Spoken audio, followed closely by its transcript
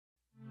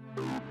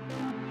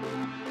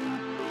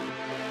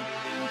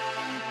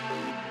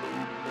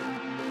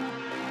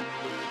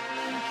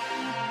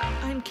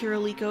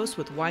Kyra Lykos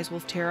with Wise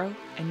Wolf Tarot,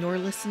 and you're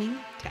listening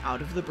to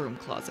Out of the Broom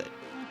Closet.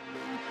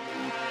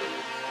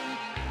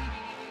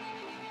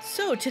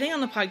 So today on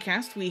the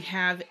podcast, we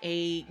have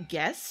a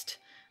guest,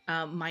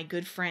 my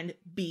good friend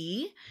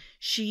B.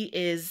 She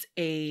is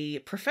a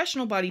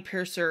professional body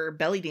piercer,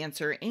 belly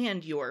dancer,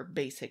 and your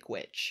basic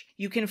witch.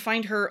 You can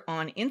find her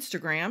on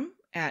Instagram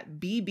at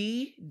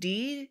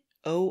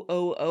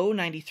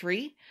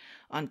BBDOOO93,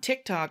 on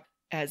TickTock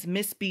as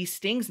Miss B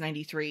Stings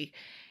 93,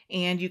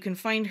 and you can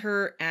find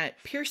her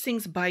at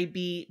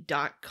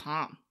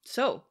piercingsbyb.com.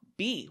 So,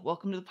 B,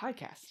 welcome to the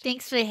podcast.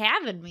 Thanks for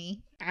having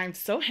me. I'm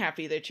so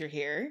happy that you're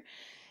here.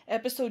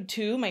 Episode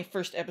 2, my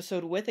first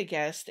episode with a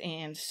guest,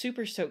 and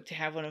super stoked to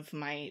have one of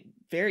my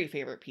very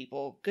favorite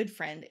people, good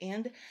friend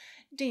and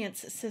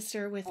dance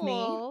sister with me.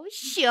 Oh,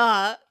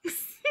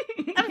 shucks.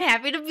 I'm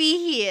happy to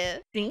be here.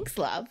 Thanks,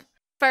 love.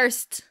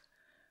 First.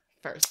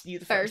 You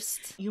the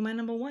first. You my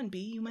number one, B.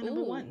 You my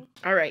number one.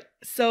 All right.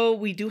 So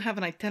we do have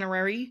an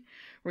itinerary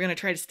we're going to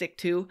try to stick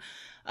to.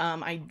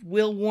 I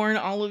will warn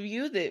all of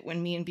you that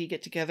when me and B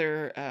get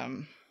together,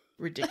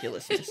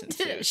 ridiculousness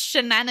ensues.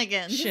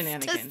 Shenanigans.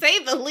 To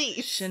say the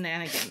least.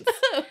 Shenanigans.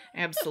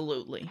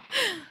 Absolutely.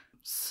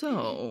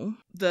 So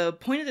the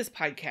point of this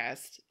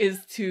podcast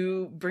is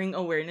to bring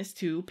awareness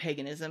to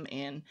paganism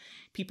and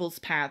people's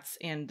paths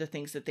and the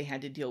things that they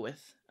had to deal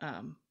with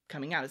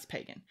coming out as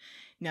pagan.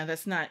 Now,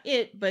 that's not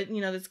it, but,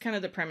 that's kind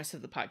of the premise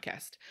of the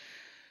podcast.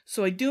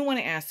 So I do want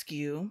to ask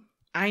you,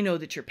 I know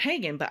that you're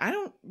pagan, but I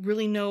don't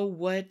really know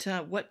what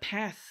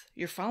path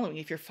you're following,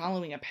 if you're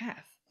following a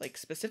path, like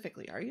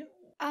specifically, are you?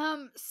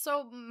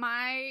 So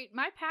my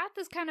path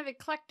is kind of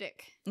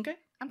eclectic. Okay.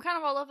 I'm kind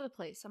of all over the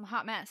place. I'm a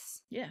hot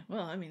mess. Yeah,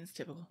 well, I mean, it's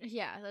typical.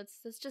 Yeah,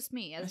 that's just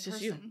me as a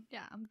person. You.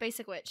 Yeah, I'm a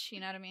basic witch, you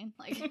know what I mean?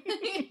 Like,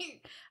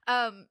 it's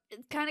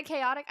kind of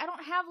chaotic. I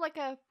don't have like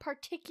a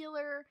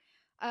particular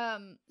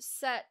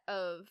set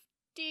of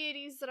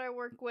deities that I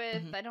work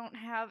with. Mm-hmm. I don't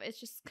have, it's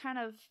just kind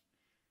of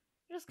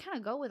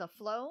go with a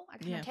flow. I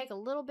kind of take a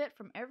little bit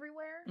from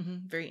everywhere.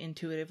 Mm-hmm. Very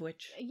intuitive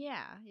witch.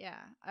 Yeah.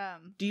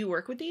 Do you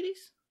work with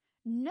deities?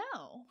 No,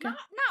 okay.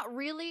 not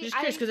really. Just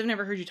curious because I've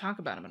never heard you talk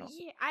about them at all.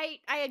 Yeah, I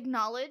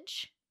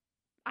acknowledge.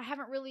 I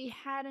haven't really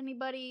had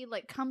anybody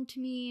like come to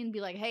me and be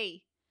like,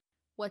 "Hey,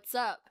 what's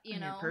up?" You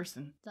know,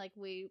 person. Like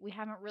I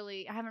haven't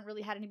really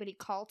had anybody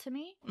call to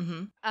me.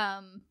 Mm-hmm.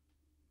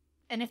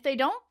 And if they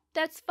don't,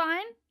 that's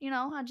fine.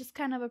 I just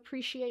kind of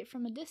appreciate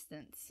from a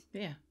distance.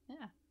 Yeah.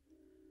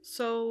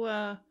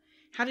 So,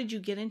 how did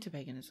you get into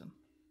paganism?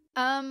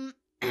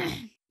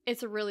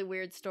 It's a really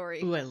weird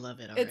story. Ooh, I love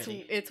it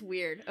already. It's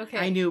weird. Okay.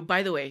 I knew,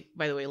 by the way,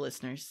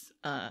 listeners,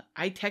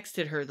 I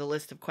texted her the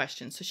list of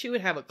questions so she would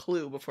have a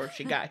clue before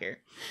she got here.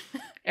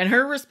 And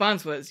her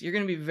response was, you're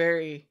going to be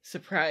very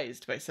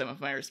surprised by some of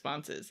my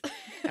responses.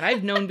 And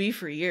I've known B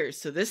for years,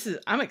 so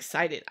I'm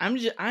excited.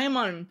 I'm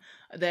on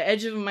the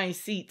edge of my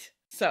seat.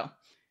 So,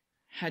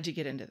 how'd you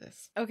get into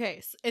this?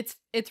 Okay, so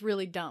it's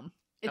really dumb.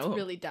 It's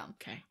really dumb.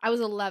 Okay. I was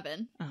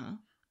 11. Uh-huh.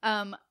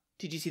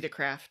 Did you see The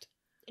Craft?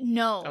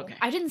 No. Okay.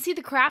 I didn't see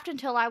The Craft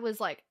until I was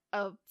like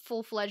a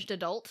full-fledged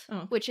adult,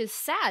 which is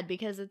sad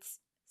because it's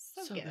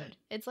so good. good.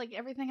 It's like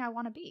everything I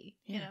want to be,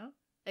 you know?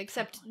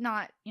 Except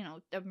not,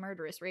 a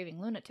murderous raving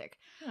lunatic.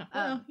 Yeah,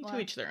 well, to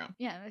each their own.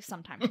 Yeah,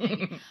 sometimes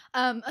maybe.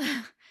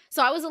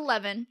 So I was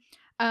 11.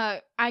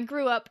 I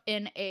grew up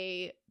in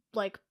a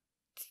like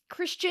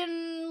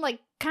Christian, like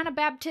kind of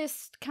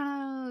Baptist,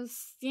 kind of,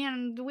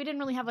 we didn't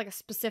really have like a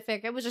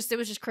specific, it was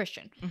just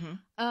Christian.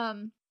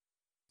 Mm-hmm.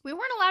 We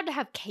weren't allowed to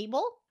have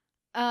cable.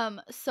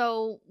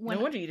 So when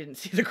no wonder you didn't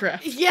see The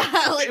Craft. Yeah,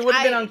 like it would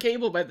have been on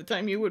cable by the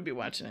time you would be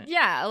watching it.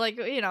 Yeah, like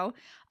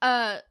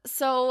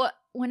so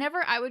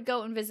whenever I would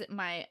go and visit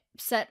my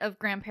set of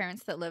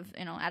grandparents that live,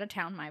 out of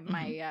town,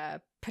 my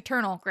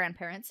paternal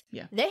grandparents,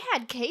 they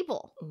had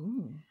cable.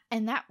 Ooh.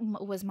 And that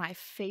was my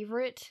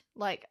favorite.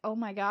 Like, oh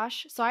my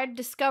gosh! So I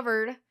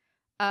discovered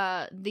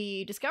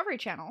the Discovery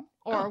Channel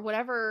or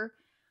whatever,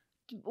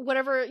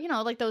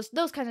 like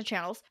those kinds of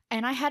channels.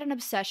 And I had an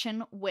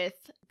obsession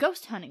with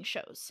ghost hunting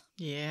shows.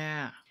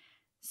 Yeah.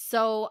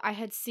 So I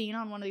had seen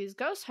on one of these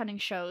ghost hunting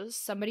shows,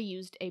 somebody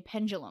used a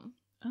pendulum.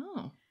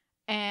 Oh.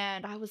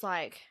 And I was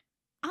like,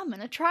 I'm going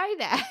to try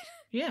that.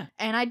 Yeah.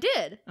 And I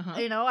did. Uh-huh.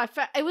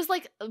 It was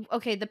like,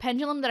 okay, the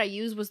pendulum that I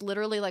used was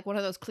literally like one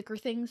of those clicker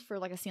things for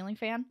like a ceiling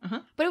fan. Uh-huh.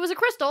 But it was a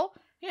crystal.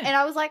 Yeah. And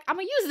I was like, I'm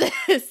going to use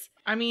this.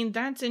 I mean,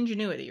 that's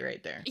ingenuity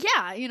right there.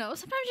 Yeah,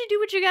 sometimes you do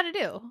what you got to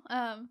do.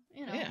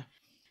 Yeah.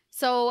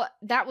 So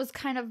that was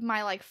kind of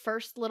my like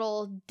first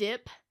little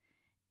dip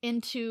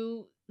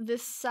into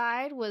this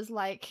side, was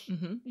like,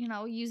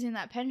 using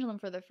that pendulum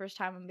for the first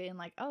time and being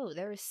like, oh,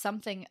 there is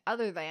something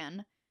other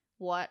than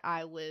what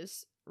I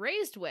was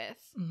raised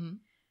with. Mm-hmm.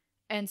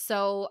 And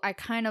so I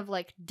kind of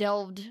like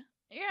delved,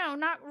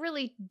 not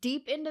really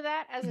deep into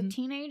that as a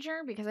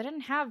teenager, because I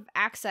didn't have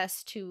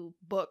access to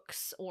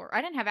books, or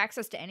I didn't have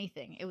access to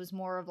anything. It was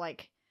more of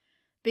like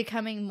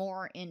becoming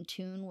more in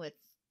tune with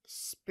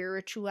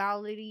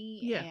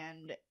spirituality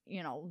and,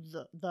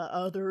 the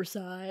other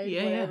side,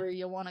 whatever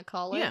you want to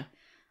call it. Yeah.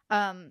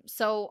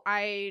 So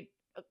I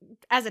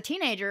as a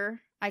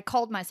teenager, I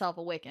called myself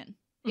a Wiccan.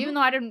 Even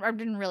though I didn't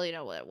really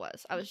know what it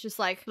was. I was just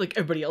like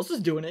everybody else is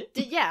doing it.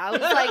 Yeah, I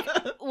was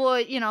like, well,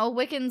 you know,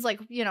 Wiccans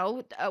like, you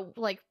know,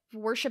 like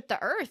worship the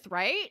earth,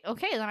 right?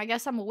 Okay, then I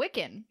guess I'm a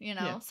Wiccan, you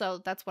know. Yeah.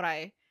 So that's what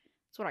I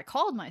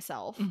called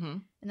myself.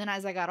 And then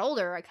as I got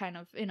older, I kind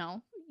of, you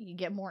know, you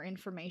get more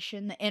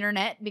information. The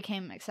internet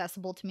became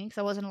accessible to me because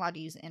I wasn't allowed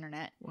to use the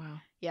internet.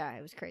 Wow. Yeah,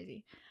 it was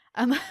crazy.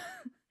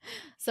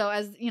 So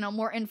as, you know,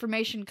 more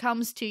information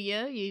comes to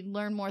you, you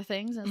learn more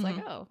things, and it's like,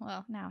 oh,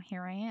 well, now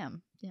here I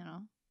am, you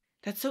know.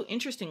 That's so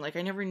interesting. Like,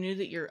 I never knew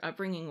that your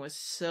upbringing was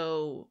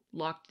so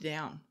locked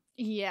down.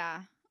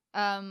 Yeah.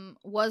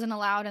 Wasn't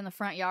allowed in the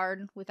front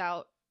yard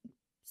without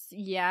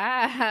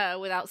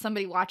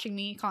somebody watching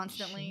me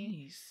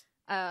constantly.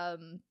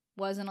 Jeez.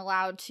 Wasn't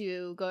allowed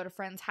to go to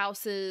friends'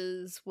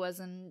 houses.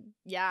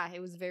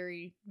 It was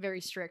very, very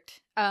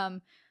strict.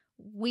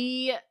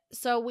 We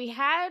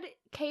had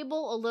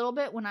cable a little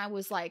bit when I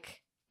was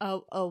like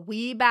a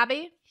wee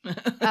babby.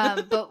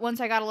 But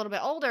once I got a little bit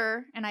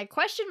older and I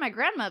questioned my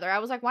grandmother, I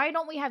was like, why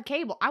don't we have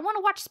cable? I want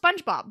to watch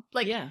SpongeBob.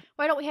 Like,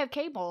 why don't we have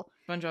cable?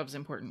 SpongeBob's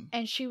important.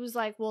 And she was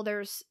like, well,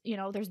 there's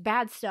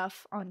bad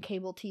stuff on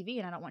cable TV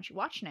and I don't want you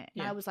watching it.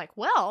 And I was like,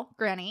 well,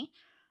 Granny,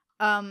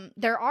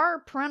 there are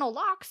parental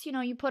locks, you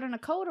know, you put in a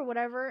code or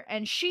whatever.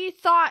 And she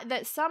thought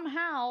that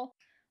somehow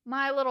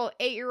my little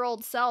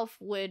 8-year-old self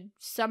would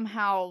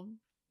somehow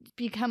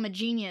become a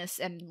genius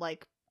and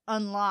like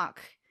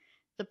unlock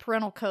the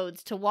parental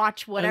codes to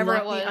watch whatever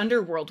it was. The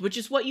underworld, which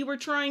is what you were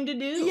trying to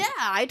do. Yeah,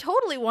 I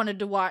totally wanted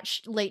to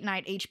watch late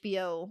night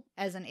HBO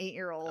as an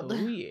 8-year-old. Oh,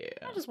 yeah.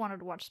 I just wanted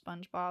to watch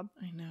SpongeBob.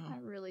 I know. I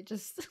really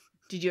just...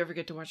 Did you ever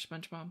get to watch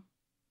SpongeBob?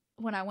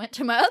 When I went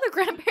to my other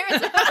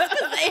grandparents' house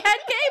because they had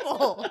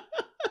cable.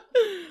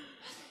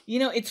 You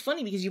know, it's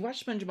funny because you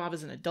watch SpongeBob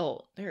as an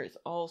adult. There's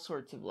all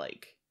sorts of,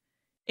 like,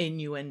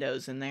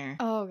 innuendos in there.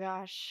 Oh,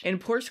 gosh. And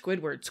poor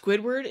Squidward.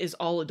 Squidward is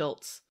all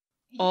adults.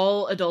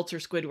 All adults are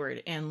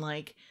Squidward, and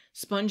like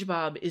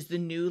SpongeBob is the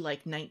new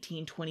like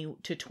 19, 20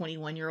 to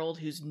 21-year-old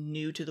who's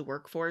new to the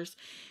workforce,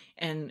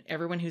 and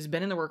everyone who's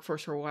been in the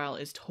workforce for a while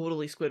is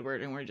totally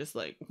Squidward, and we're just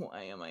like,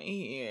 why am I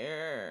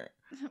here?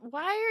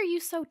 Why are you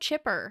so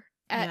chipper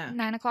at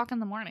 9 o'clock in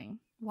the morning?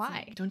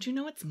 Why? Like, don't you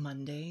know it's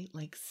Monday?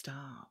 Like,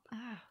 stop.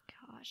 Oh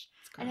gosh.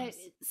 It's gross.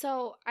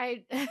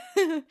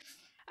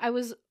 I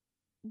was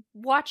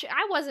watching.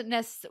 I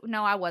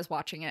was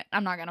watching it.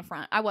 I'm not gonna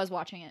front. I was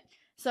watching it.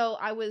 So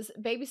I was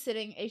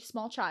babysitting a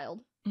small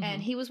child,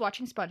 and he was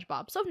watching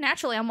SpongeBob. So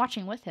naturally, I'm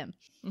watching with him.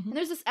 And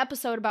there's this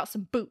episode about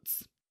some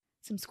boots,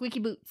 some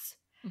squeaky boots.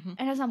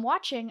 And as I'm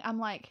watching, I'm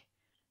like,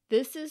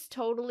 this is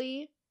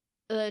totally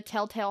the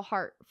Telltale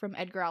Heart from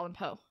Edgar Allan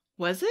Poe.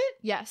 Was it?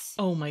 Yes.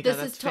 Oh my god,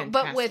 that's fantastic.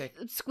 But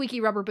with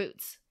squeaky rubber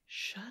boots.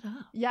 Shut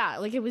up. Yeah,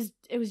 like it was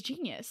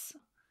genius.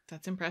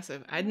 That's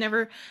impressive. I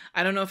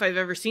don't know if I've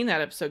ever seen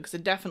that episode, because I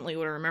definitely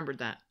would have remembered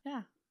that.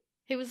 Yeah.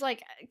 He was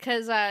like,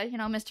 because,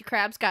 Mr.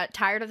 Krabs got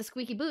tired of the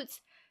squeaky boots,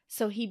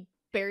 so he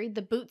buried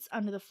the boots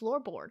under the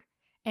floorboard,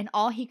 and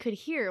all he could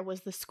hear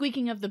was the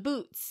squeaking of the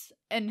boots.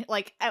 And,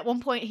 like, at one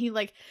point, he,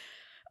 like,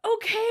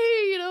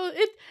 okay,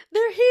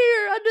 they're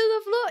here under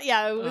the floor.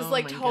 Yeah, it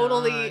was,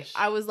 totally, gosh.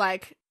 I was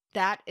like,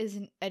 that is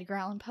an Edgar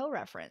Allan Poe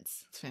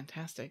reference. It's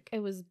fantastic. It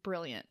was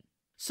brilliant.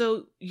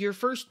 So, your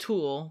first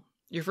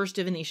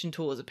divination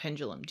tool is a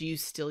pendulum. Do you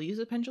still use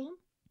a pendulum?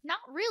 Not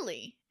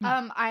really.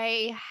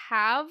 I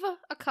have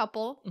a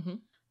couple.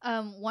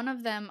 One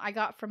of them I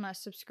got from a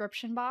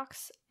subscription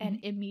box and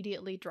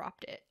immediately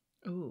dropped it.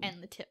 Ooh.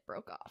 And the tip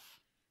broke off.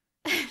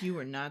 You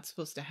were not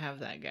supposed to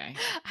have that guy.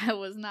 I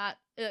was not.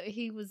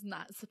 He was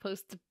not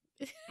supposed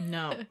to.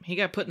 No, he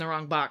got put in the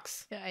wrong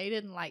box. Yeah, he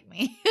didn't like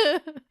me.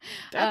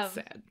 That's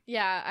sad.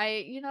 Yeah,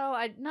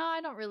 I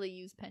don't really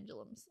use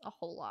pendulums a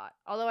whole lot.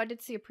 Although I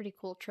did see a pretty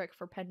cool trick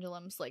for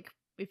pendulums, like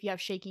if you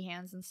have shaky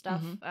hands and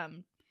stuff.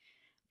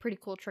 Pretty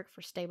cool trick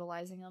for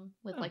stabilizing them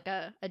with like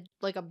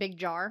a big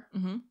jar.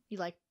 You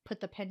like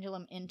put the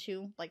pendulum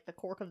into like the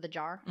cork of the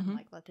jar and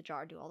like let the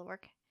jar do all the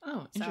work.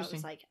 Oh, so interesting. I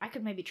was like, I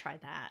could maybe try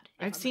that.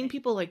 I've seen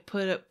people like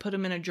put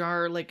them in a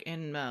jar like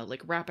and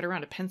like wrap it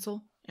around a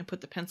pencil and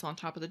put the pencil on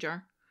top of the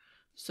jar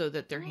so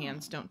that their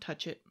hands don't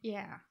touch it.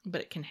 Yeah,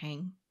 but it can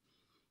hang.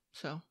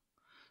 So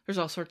there's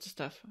all sorts of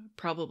stuff.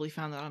 Probably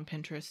found that on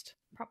Pinterest.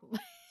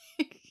 Probably.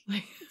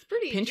 It's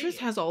pretty. Pinterest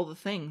has all the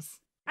things.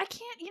 I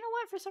can't, you know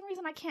what? For some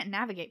reason, I can't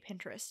navigate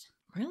Pinterest.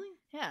 Really?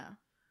 Yeah.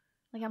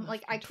 Like, I'm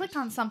like, I click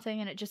on something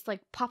and it just,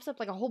 like, pops up,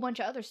 like, a whole bunch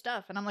of other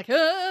stuff. And I'm like,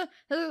 this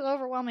is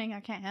overwhelming. I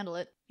can't handle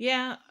it.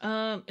 Yeah,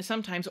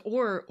 sometimes.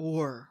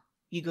 Or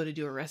you go to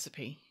do a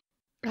recipe.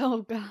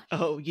 Oh, God.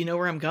 Oh, you know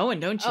where I'm going,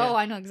 don't you? Oh,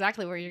 I know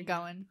exactly where you're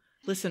going.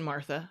 Listen,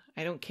 Martha,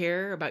 I don't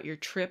care about your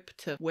trip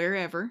to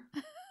wherever.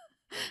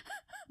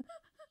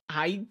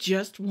 I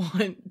just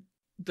want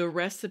the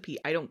recipe.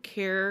 I don't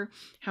care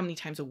how many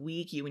times a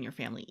week you and your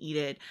family eat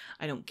it.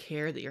 I don't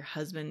care that your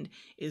husband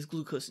is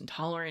glucose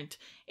intolerant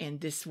and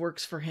this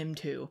works for him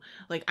too.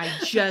 Like, I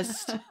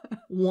just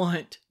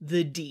want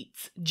the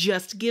deets.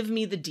 Just give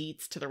me the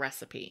deets to the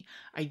recipe.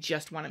 I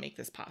just want to make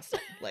this pasta.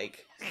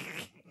 Like,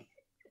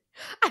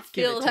 I Give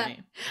feel it to that.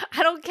 me.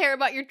 I don't care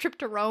about your trip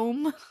to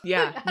Rome.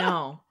 Yeah,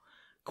 no.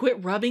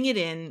 Quit rubbing it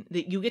in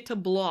that you get to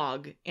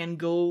blog and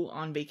go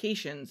on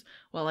vacations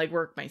while I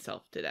work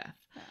myself to death.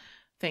 Yeah.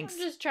 Thanks. I'm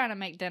just trying to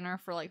make dinner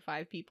for like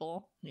 5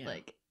 people. Yeah.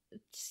 Like,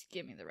 just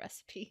give me the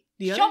recipe.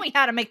 The Show me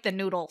how to make the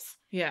noodles.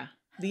 Yeah.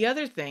 The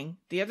other thing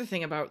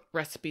about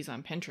recipes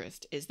on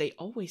Pinterest is they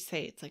always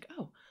say it's like,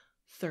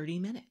 30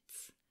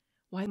 minutes.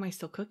 Why am I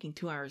still cooking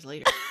 2 hours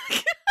later?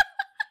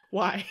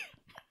 Why?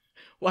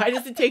 Why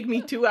does it take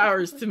me 2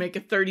 hours to make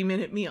a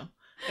 30-minute meal?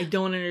 I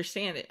don't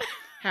understand it.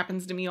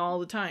 Happens to me all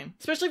the time.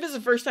 Especially if it's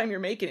the first time you're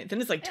making it.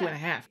 Then it's like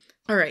 2.5.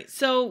 All right.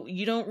 So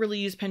you don't really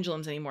use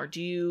pendulums anymore.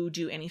 Do you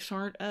do any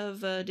sort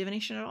of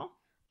divination at all?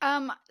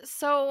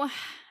 So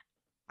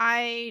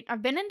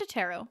I've been into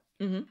tarot.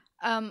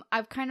 Mm-hmm.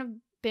 I've kind of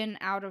been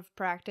out of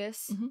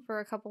practice for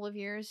a couple of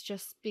years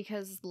just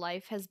because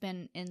life has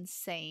been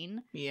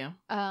insane. Yeah.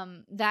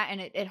 That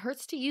and it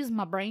hurts to use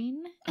my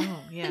brain. Oh,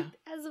 yeah.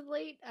 As of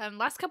late.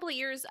 Last couple of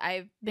years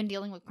I've been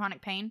dealing with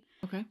chronic pain.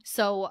 Okay.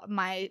 So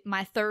my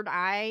third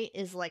eye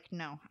is like,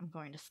 no, I'm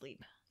going to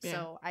sleep. Yeah.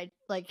 So I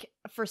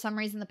for some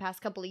reason the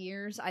past couple of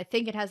years, I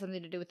think it has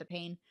something to do with the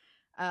pain.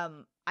 I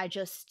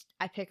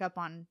pick up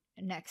on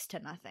next to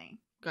nothing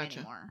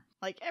anymore.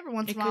 Like every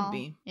once in a while. It could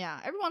be. Yeah.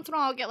 Every once in a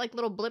while I'll get like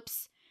little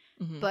blips.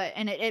 Mm-hmm. But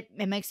and it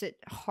makes it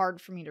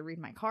hard for me to read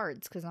my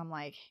cards because I'm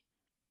like,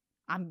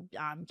 I'm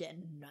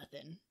getting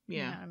nothing. Yeah.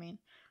 You know what I mean?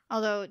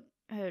 Although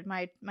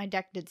my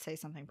deck did say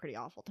something pretty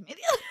awful to me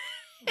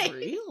the other day.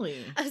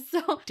 Really?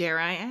 So dare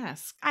I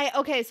ask?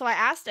 So I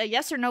asked a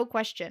yes or no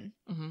question.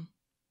 Mm-hmm.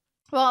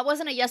 Well, it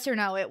wasn't a yes or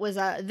no. It was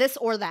a this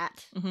or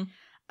that.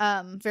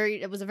 Mm-hmm.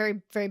 It was a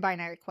very, very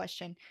binary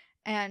question.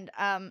 And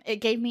it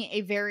gave me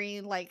a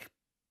very like,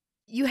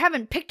 you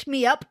haven't picked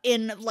me up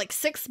in like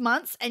 6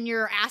 months and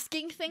you're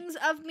asking things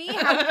of me?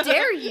 How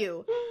dare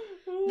you?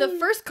 The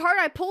first card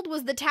I pulled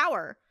was the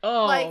Tower.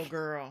 Oh, like,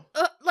 girl.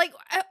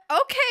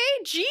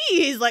 Okay,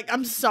 geez. Like,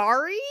 I'm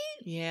sorry?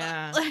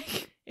 Yeah.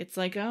 It's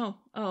like,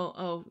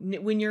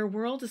 when your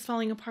world is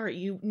falling apart,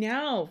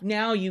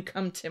 now you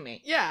come to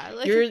me. Yeah.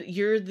 Like,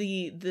 you're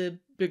the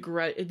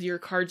begrudged, your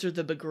cards are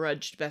the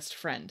begrudged best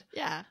friend.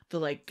 Yeah.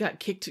 You got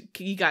kicked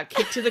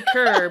to the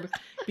curb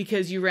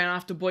because you ran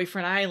off to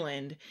Boyfriend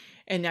Island.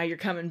 And now you're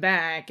coming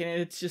back, and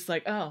it's just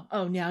like,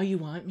 oh, now you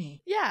want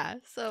me. Yeah.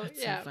 So,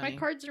 that's so my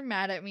cards are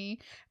mad at me.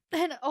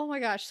 And, oh my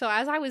gosh. So,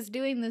 as I was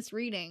doing this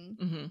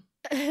reading,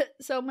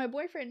 so my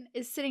boyfriend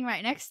is sitting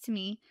right next to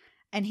me,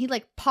 and he,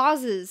 like,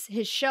 pauses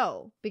his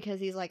show because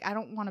he's like, I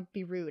don't want to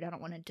be rude. I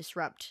don't want to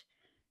disrupt.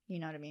 You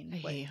know what I mean? I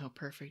hate how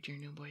perfect your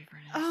new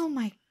boyfriend is. Oh,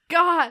 my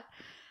God.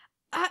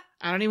 I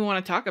don't even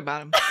want to talk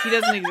about him. He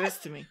doesn't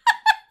exist to me.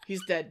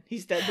 He's dead.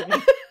 He's dead to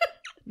me.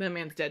 That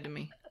man's dead to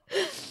me.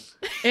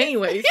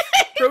 Anyways,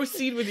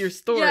 proceed with your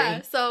story.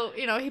 Yeah, so,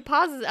 he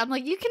pauses. I'm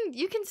like, you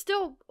can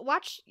still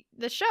watch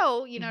the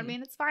show, you know what I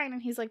mean? It's fine.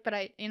 And he's like, but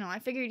I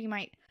figured you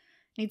might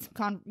need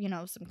some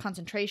some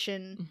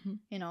concentration,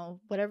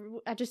 whatever.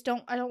 I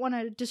don't want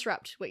to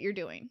disrupt what you're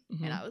doing.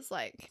 And I was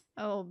like,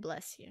 oh,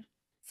 bless you.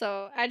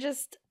 So I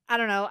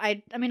don't know.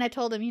 I mean, I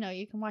told him,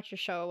 you can watch your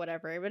show or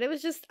whatever, but it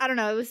was just, I don't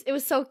know. It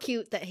was so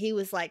cute that he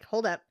was like,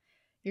 hold up,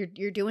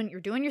 you're doing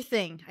your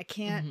thing. I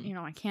can't,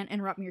 I can't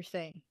interrupt your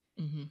thing.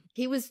 Mm-hmm.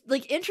 He was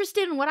like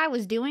interested in what I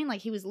was doing. Like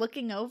he was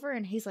looking over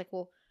and he's like,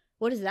 well,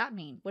 what does that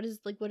mean? What does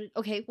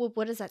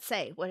what does that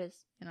say? What is,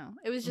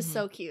 it was just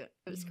so cute.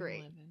 It was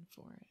great. Living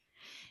for it.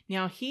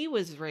 Now he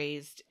was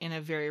raised in a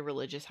very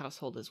religious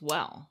household as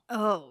well.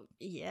 Oh,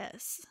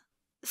 yes.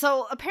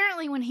 So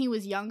apparently when he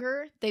was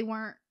younger, they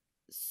weren't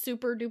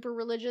super duper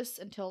religious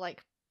until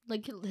like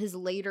his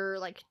later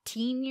like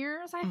teen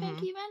years, I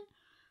think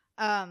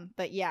even.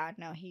 But yeah,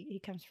 no, he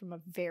comes from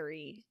a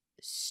very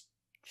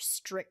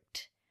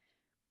strict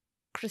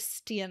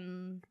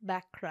Christian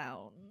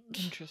background.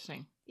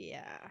 Interesting.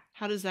 Yeah.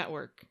 How does that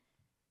work?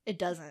 It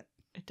doesn't.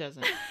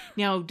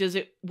 Now, does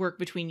it work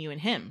between you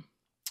and him?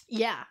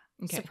 Yeah.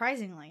 Okay.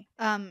 Surprisingly.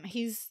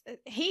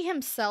 He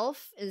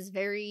himself is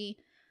very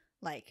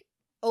like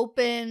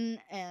open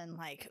and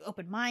like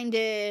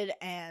open-minded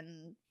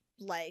and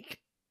like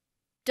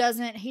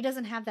he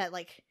doesn't have that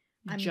like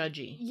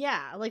judgy.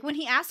 Yeah, like when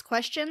he asks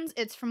questions,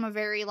 it's from a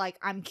very like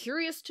I'm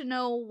curious to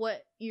know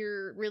what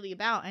you're really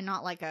about, and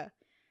not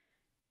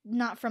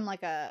from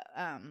like a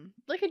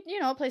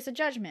place of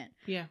judgment.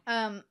 Yeah.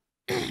 I've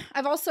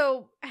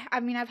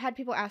had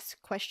people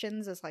ask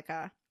questions as like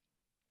kind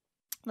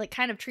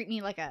of treat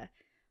me like a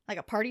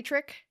party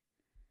trick,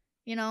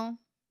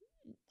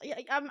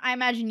 I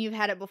imagine you've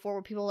had it before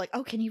where people are like,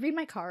 oh, can you read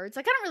my cards?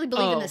 Like, I don't really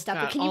believe in this stuff,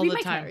 but can you read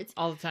my cards?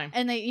 All the time.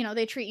 And they,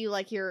 they treat you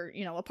like you're,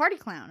 a party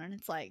clown. And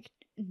it's like,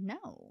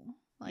 no.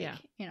 Like,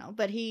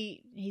 but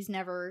he's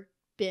never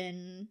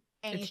been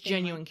anything. It's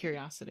genuine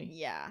curiosity.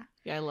 Yeah.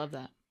 Yeah, I love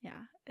that. Yeah,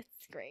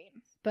 it's great.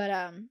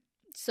 But,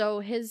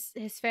 so his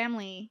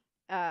family,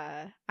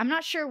 I'm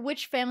not sure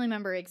which family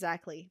member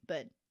exactly,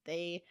 but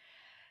they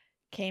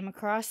came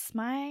across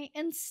my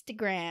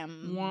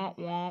Instagram wah,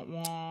 wah,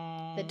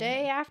 wah. the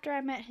day after I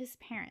met his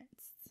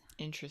parents.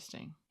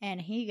 Interesting.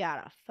 And he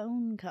got a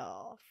phone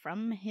call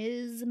from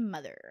his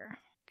mother.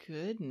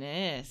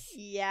 Goodness.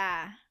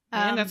 Yeah.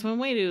 And that's one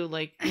way to,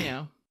 like, you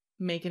know,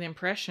 make an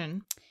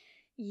impression.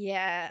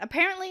 Yeah.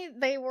 Apparently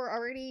they were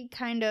already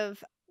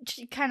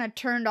she kind of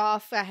turned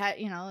off. I had,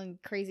 you know,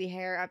 crazy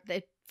hair.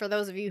 For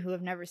those of you who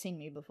have never seen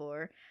me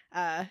before,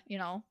 you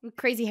know,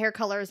 crazy hair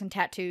colors and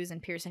tattoos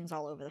and piercings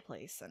all over the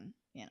place. And,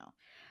 you know,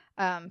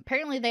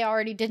 apparently they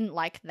already didn't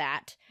like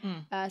that.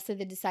 So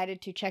they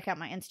decided to check out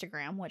my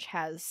Instagram, which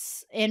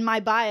has, in my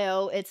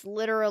bio, it's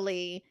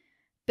literally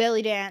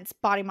belly dance,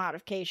 body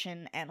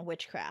modification, and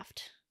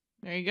witchcraft.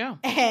 There you go.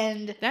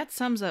 And that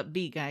sums up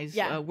B, guys.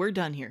 Yeah. We're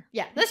done here.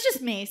 Yeah, that's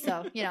just me.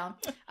 So, you know,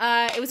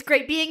 it was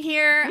great being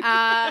here.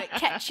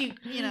 Catch you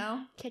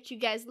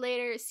guys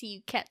later. See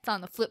you cats on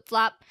the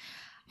flip-flop.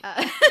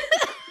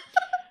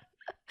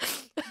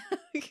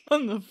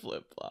 On the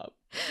flip-flop.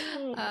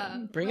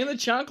 Bringing the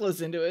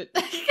chocolates into it.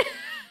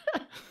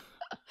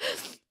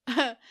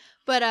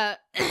 But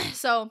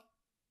so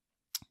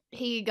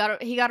he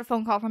got a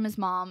phone call from his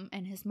mom,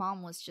 and his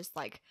mom was just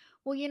like,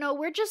 well, you know,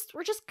 we're just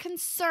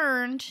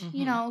concerned,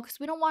 you know, because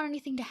we don't want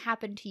anything to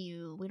happen to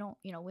you. We don't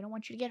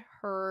want you to get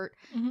hurt.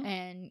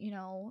 And, you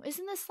know,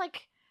 isn't this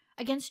like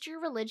against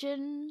your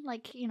religion?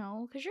 Like, you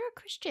know, because you're a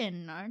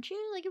Christian, aren't you?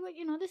 Like,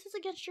 you know, this is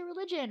against your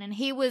religion. And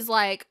he was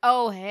like,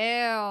 oh,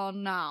 hell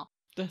no.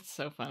 That's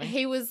so funny.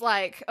 He was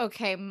like,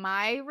 okay,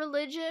 my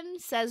religion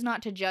says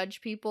not to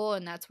judge people,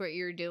 and that's what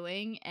you're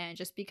doing. And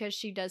just because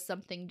she does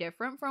something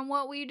different from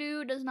what we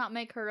do does not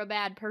make her a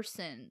bad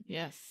person.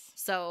 Yes.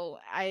 So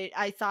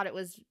I thought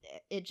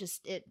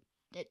it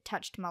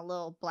touched my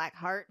little black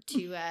heart to,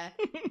 you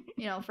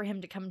know, for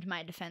him to come to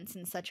my defense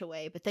in such a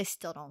way, but they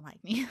still don't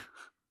like me.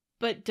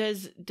 But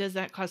does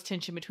that cause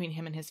tension between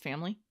him and his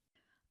family?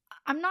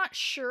 I'm not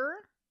sure.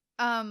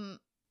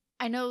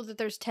 I know that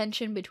there's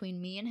tension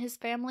between me and his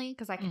family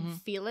because I can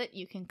feel it.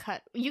 You can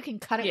cut it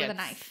with a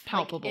knife.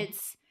 Palpable. Like,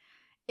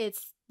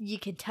 it's you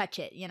can touch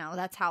it. You know,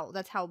 that's how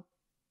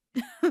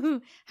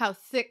how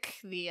thick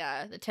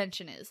the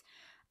tension is.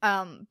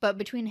 But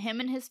between him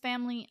and his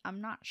family,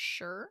 I'm not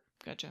sure.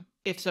 Gotcha.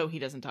 If so, he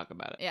doesn't talk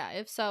about it. Yeah.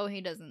 If so,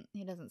 he doesn't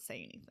say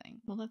anything.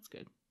 Well, that's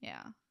good.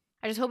 Yeah.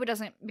 I just hope it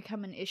doesn't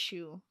become an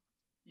issue.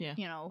 Yeah.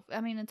 You know, I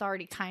mean, it's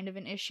already kind of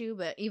an issue,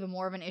 but even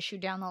more of an issue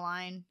down the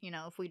line. You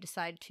know, if we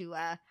decide to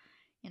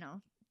you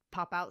know,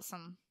 pop out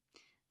some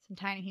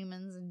tiny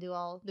humans and do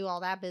all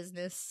that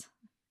business,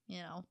 you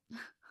know,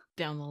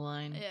 down the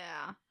line.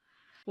 Yeah.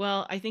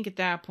 Well, I think at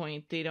that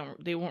point they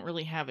won't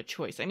really have a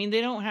choice. I mean, I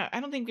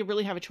don't think they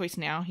really have a choice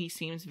now. He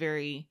seems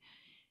to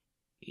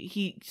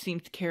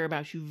care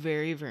about you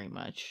very, very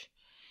much,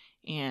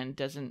 and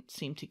doesn't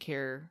seem to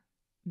care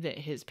that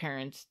his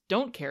parents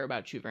don't care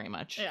about you very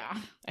much. Yeah.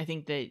 I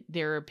think that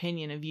their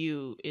opinion of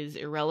you is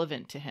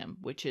irrelevant to him,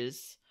 which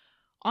is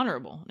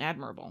honorable and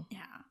admirable.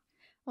 Yeah.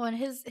 Well, and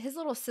his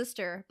little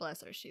sister,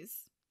 bless her, she's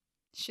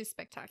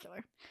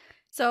spectacular.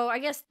 So I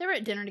guess they were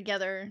at dinner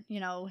together,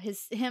 you know,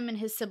 him and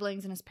his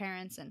siblings and his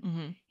parents,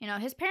 and you know,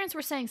 his parents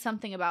were saying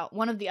something about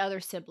one of the other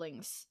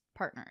siblings'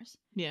 partners.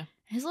 Yeah.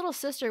 His little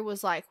sister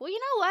was like, "Well, you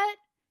know what?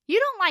 You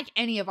don't like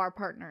any of our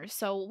partners,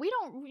 so we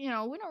don't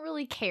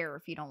really care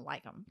if you don't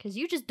like them, because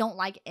you just don't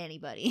like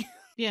anybody."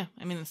 Yeah,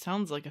 I mean, it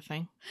sounds like a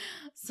thing.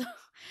 So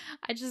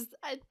I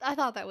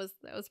thought that was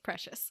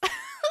precious.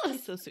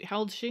 That's so sweet. How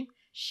old is she?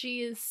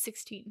 She is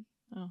 16.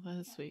 Oh, that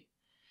is sweet.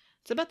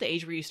 It's about the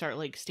age where you start,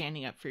 like,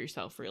 standing up for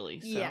yourself, really.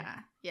 So.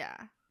 Yeah.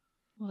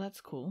 Well, that's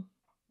cool.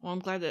 Well, I'm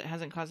glad that it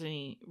hasn't caused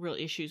any real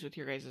issues with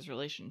your guys'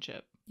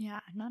 relationship.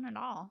 Yeah, none at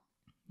all.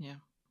 Yeah.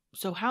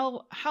 So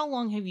how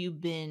long have you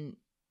been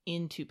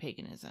into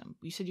paganism?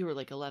 You said you were,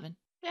 like, 11?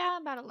 Yeah,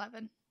 about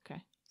 11.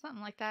 Okay.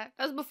 Something like that.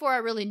 That was before I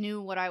really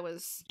knew what I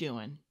was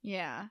doing.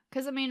 Yeah.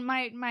 Because, I mean,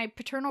 my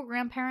paternal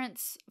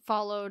grandparents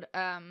followed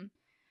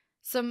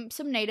some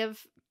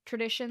Native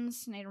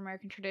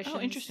American traditions.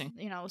 Oh, interesting.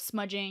 You know,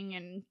 smudging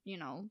and, you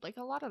know, like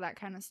a lot of that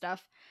kind of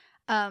stuff.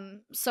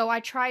 So I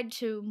tried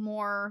to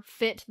more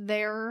fit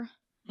their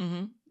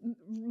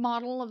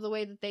model of the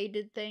way that they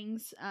did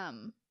things.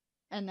 And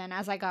then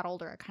as I got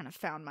older, I kind of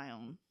found my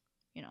own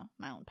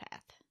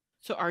path.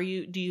 So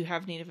do you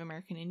have Native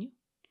American in you?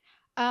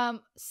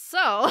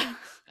 So.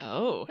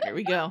 Oh, here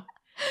we go.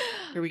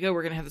 Here we go.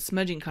 We're going to have the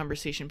smudging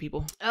conversation,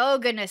 people. Oh,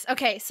 goodness.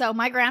 Okay. So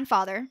my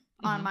grandfather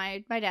on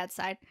my dad's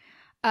side,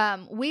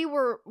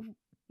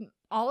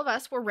 all of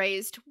us were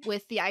raised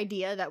with the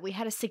idea that we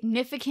had a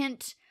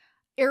significant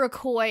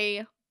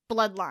Iroquois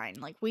bloodline.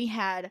 Like, we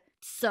had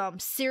some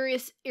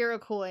serious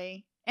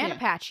Iroquois and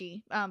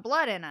Apache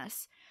blood in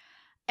us.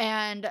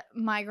 And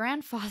my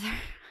grandfather,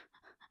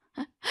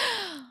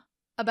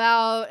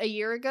 about a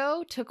year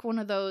ago, took one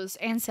of those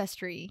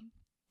ancestry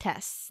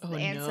tests, the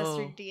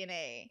ancestry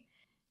DNA.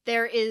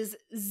 There is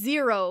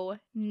 0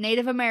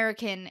 Native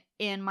American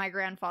in my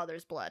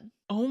grandfather's blood.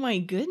 Oh my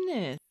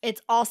goodness.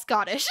 It's all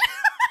Scottish.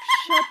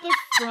 Shut the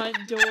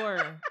front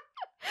door.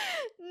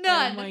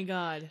 None. Oh my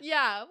god.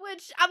 Yeah,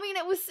 which, I mean,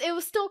 it was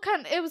still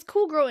it was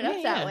cool growing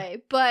up that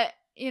way, but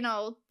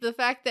the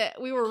fact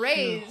that we were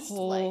raised. Your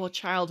whole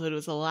childhood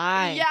was a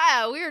lie.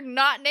 Yeah, we were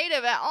not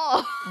native at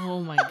all.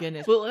 Oh my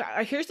goodness. Well,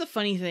 here's the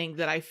funny thing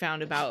that I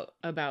found about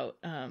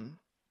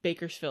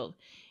Bakersfield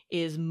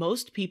is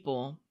most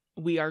people,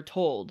 we are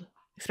told,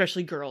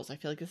 especially girls, I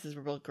feel like this is a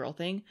real girl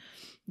thing,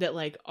 that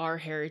like our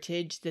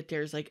heritage, that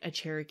there's like a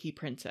Cherokee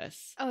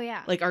princess. Oh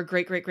yeah. Like our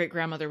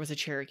great-great-great-grandmother was a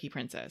Cherokee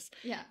princess.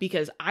 Yeah.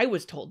 Because I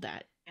was told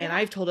that. And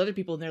I've told other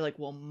people and they're like,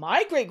 well,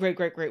 my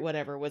great-great-great-great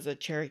whatever was a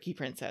Cherokee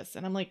princess.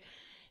 And I'm like,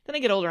 then I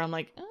get older, I'm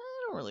like, I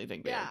don't really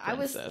think they're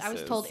princesses. I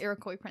was told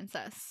Iroquois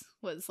princess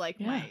was like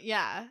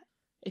I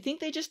think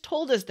they just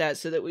told us that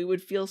so that we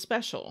would feel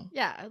special.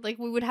 Yeah, like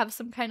we would have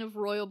some kind of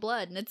royal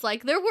blood. And it's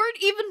like, there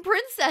weren't even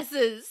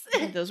princesses.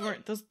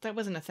 That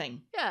wasn't a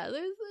thing. Yeah,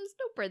 there's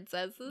no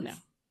princesses. No.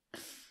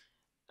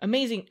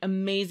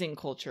 Amazing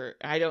culture.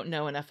 I don't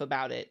know enough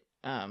about it.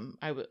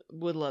 I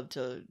would love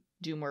to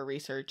do more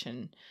research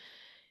and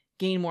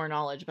gain more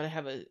knowledge, but I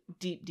have a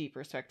deep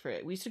respect for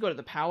it. We used to go to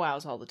the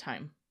powwows all the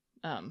time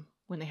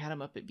when they had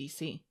them up at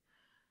BC.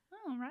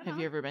 Oh, right. Have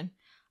you ever been?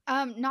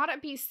 Not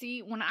at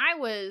BC. When I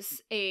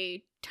was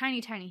a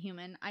tiny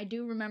human, I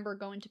do remember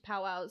going to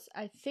powwows,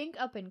 I think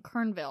up in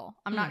Kernville.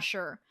 I'm not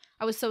sure.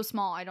 I was so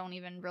small, I don't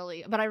even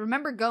really, but I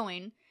remember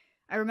going.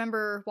 I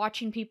remember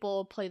watching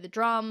people play the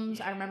drums.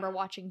 Yeah. I remember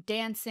watching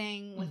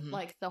dancing with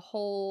like the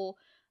whole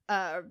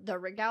the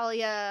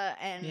regalia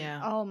and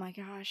oh my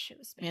gosh, it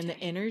was spectacular.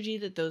 And the energy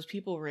that those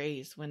people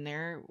raise when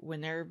they're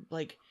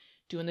like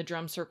doing the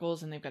drum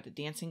circles and they've got the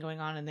dancing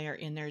going on and they are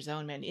in their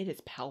zone, man, it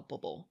is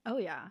palpable. Oh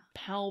yeah.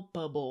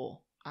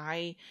 Palpable.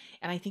 I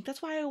think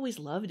that's why I always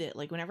loved it.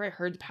 Like whenever I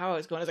heard the powwow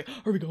was going, I was like,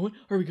 are we going?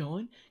 Are we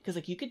going? Because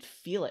like you could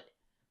feel it.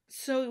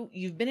 So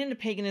you've been into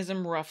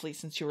paganism roughly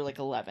since you were like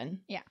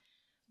 11. Yeah.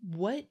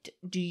 What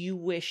do you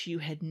wish you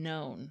had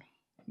known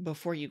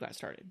before you got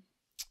started?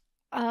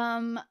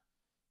 Honestly,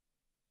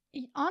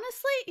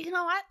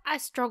 I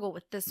struggle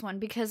with this one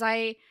because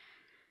I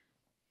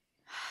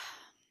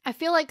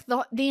feel like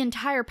the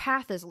entire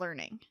path is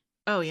learning.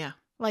 Oh yeah.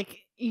 Like,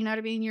 you know what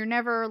I mean? You're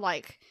never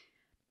like,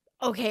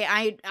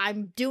 okay,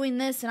 I'm doing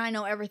this and I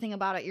know everything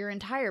about it. Your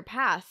entire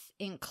path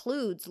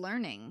includes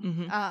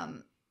learning. Mm-hmm.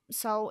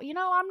 So,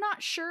 I'm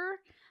not sure.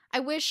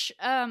 I wish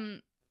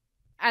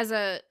as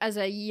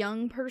a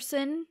young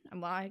person,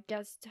 well, I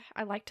guess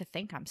I like to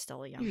think I'm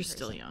still a young person.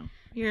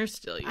 You're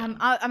still young.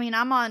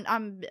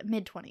 I'm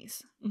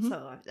mid-20s,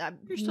 so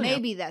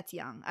maybe that's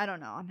young. I don't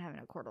know. I'm having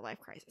a quarter life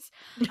crisis.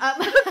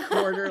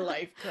 Quarter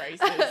life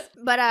crisis.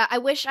 But I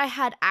wish I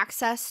had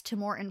access to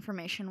more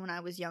information when I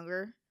was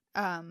younger,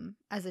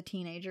 as a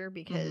teenager,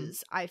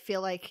 because I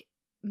feel like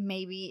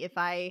maybe if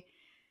I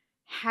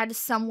had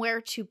somewhere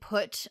to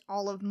put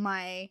all of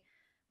my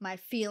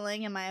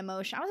feeling and my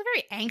emotion, I was a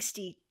very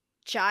angsty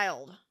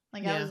child.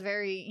 Like I was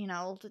very,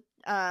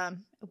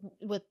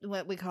 with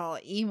what we call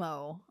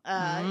emo,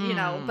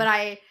 but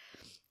I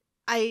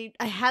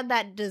had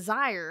that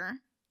desire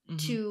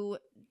to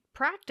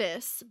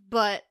practice,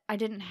 but I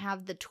didn't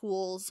have the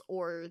tools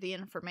or the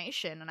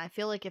information. And I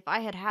feel like if I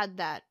had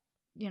that,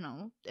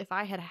 if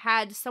I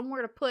had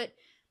somewhere to put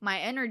my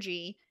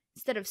energy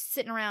instead of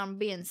sitting around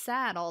being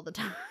sad all the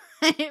time,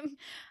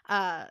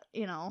 I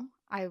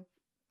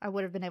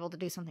would have been able to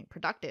do something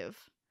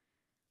productive.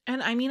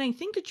 And I mean, I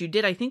think that you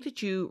did. I think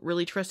that you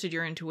really trusted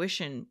your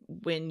intuition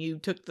when you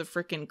took the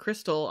frickin'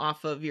 crystal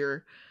off of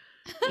your,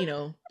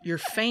 your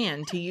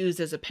fan to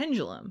use as a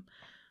pendulum.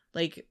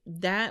 Like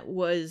that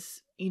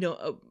was,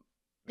 a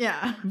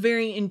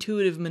very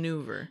intuitive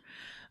maneuver.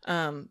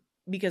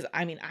 Because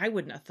I mean, I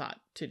wouldn't have thought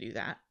to do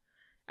that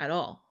at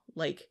all.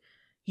 Like,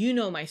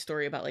 my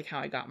story about like how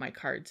I got my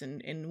cards,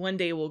 and one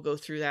day we'll go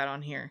through that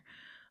on here.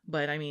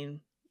 But I mean,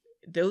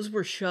 those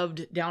were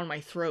shoved down my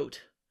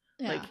throat.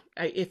 Yeah.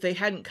 Like, if they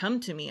hadn't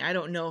come to me, I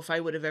don't know if I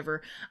would have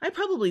ever... I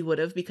probably would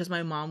have, because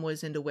my mom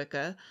was into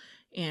Wicca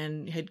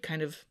and had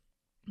kind of,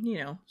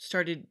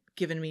 started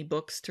giving me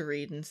books to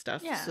read and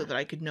stuff so that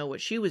I could know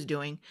what she was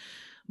doing.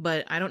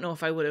 But I don't know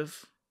if I would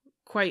have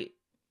quite,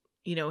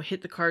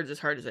 hit the cards as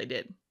hard as I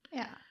did.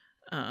 Yeah.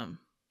 And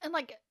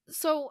like,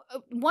 so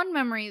one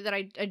memory that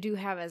I do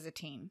have as a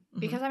teen,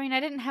 because I mean,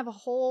 I didn't have a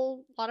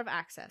whole lot of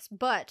access,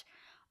 but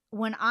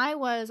when I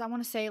was, I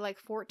want to say like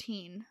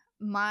 14,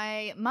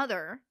 my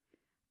mother...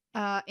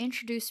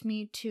 introduced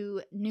me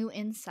to New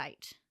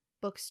Insight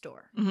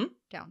bookstore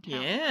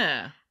downtown.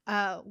 Yeah.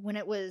 When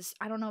it was,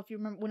 I don't know if you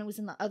remember, when it was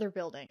in the other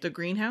building. The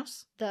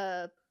greenhouse?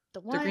 The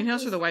one. The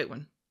greenhouse or the white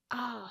one?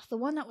 The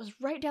one that was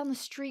right down the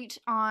street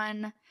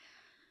on...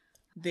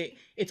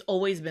 It's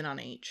always been on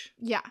H.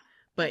 Yeah.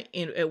 But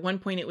at one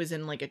point it was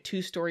in like a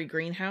 2-story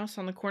greenhouse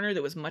on the corner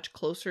that was much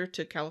closer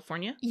to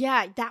California.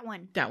 Yeah, that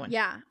one.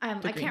 Yeah.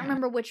 I can't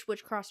remember which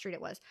cross street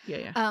it was.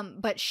 Yeah.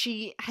 But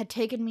she had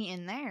taken me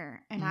in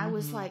there and I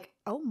was like,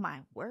 oh my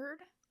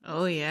word.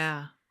 Oh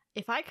yeah.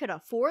 If I could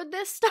afford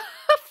this stuff.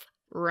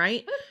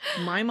 Right?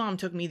 My mom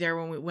took me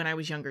there when I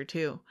was younger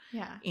too.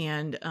 Yeah.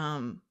 And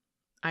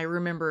I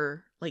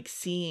remember like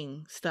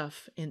seeing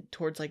stuff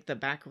towards like the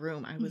back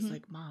room. I was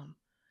like, Mom,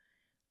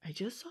 I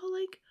just saw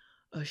like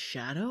a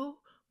shadow,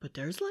 but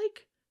there's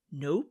like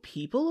no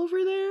people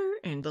over there?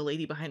 And the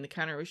lady behind the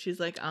counter, she's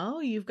like, oh,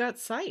 you've got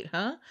sight,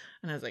 huh?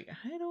 And I was like,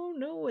 I don't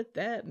know what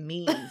that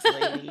means,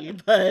 lady,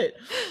 but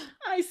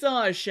I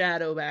saw a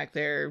shadow back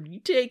there. You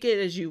take it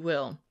as you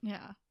will.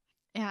 Yeah.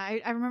 Yeah,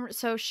 I remember.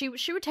 So she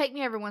would take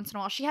me every once in a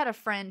while. She had a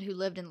friend who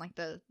lived in like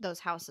those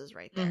houses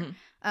right there.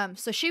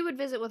 So she would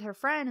visit with her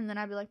friend, and then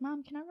I'd be like,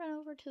 Mom, can I run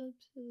over to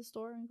the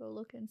store and go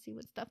look and see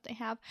what stuff they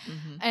have?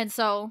 And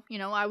so,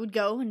 I would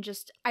go and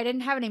I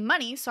didn't have any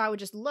money, so I would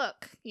just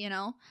look,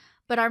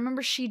 But I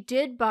remember she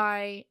did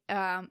buy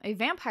a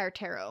vampire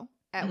tarot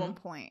at one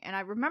point, and I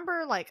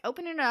remember like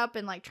opening it up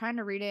and like trying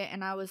to read it,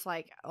 and I was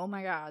like, oh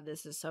my God,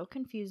 this is so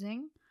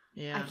confusing.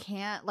 Yeah. I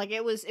can't, like,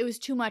 it was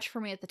too much for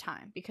me at the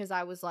time, because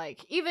I was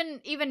like, even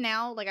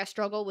now, like, I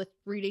struggle with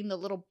reading the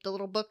little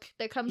book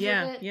that comes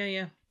with it.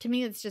 Yeah. To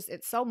me, it's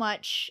so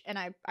much, and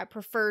I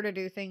prefer to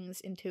do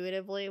things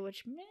intuitively,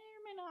 which may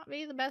or may not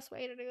be the best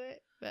way to do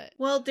it. But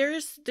well,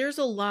 there's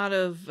a lot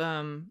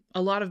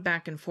of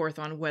back and forth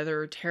on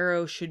whether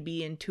tarot should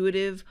be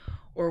intuitive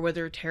or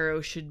whether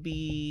tarot should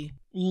be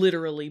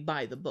literally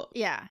by the book.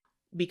 Yeah.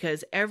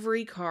 Because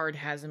every card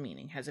has a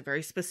meaning, has a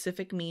very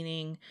specific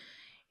meaning.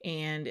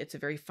 And it's a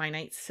very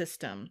finite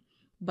system,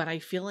 but I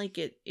feel like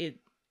it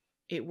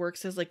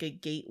works as like a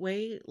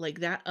gateway,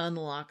 like that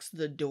unlocks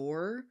the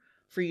door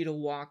for you to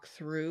walk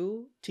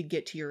through to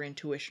get to your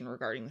intuition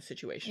regarding the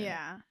situation.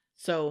 Yeah.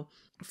 So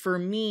for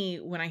me,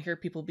 when I hear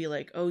people be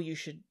like, "Oh, you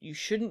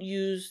shouldn't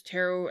use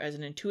tarot as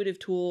an intuitive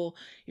tool.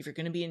 If you're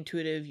going to be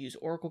intuitive, use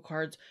oracle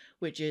cards,"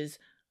 which is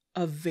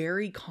a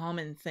very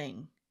common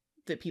thing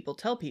that people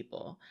tell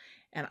people.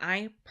 And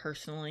I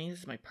personally, this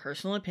is my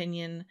personal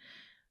opinion,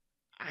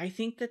 I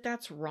think that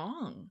that's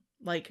wrong.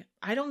 Like,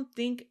 I don't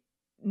think,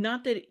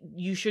 not that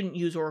you shouldn't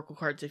use oracle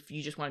cards if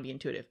you just want to be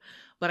intuitive,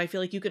 but I feel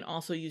like you can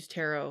also use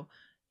tarot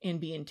and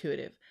be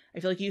intuitive.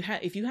 I feel like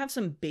if you have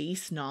some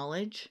base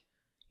knowledge,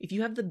 if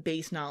you have the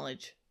base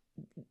knowledge,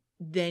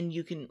 then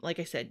you can, like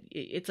I said,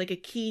 it's like a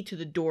key to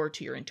the door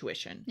to your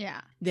intuition. Yeah.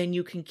 Then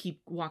you can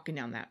keep walking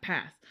down that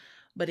path.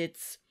 But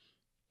it's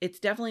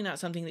definitely not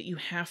something that you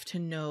have to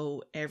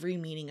know every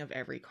meaning of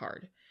every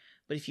card.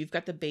 But if you've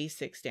got the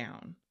basics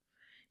down,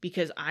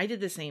 because I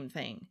did the same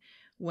thing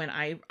when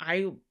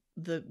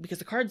because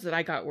the cards that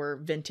I got were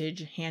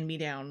vintage, hand me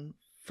down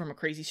from a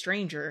crazy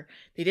stranger.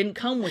 They didn't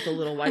come with a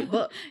little white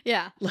book.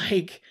 Yeah.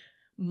 Like,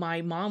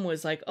 my mom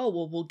was like, "Oh,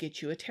 well, we'll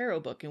get you a tarot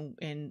book,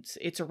 and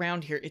it's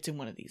around here. It's in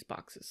one of these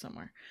boxes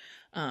somewhere.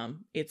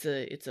 It's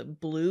a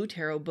blue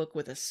tarot book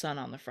with a sun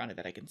on the front of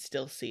it. I can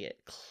still see it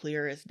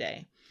clear as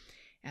day."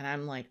 And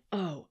I'm like,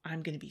 "Oh,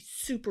 I'm going to be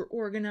super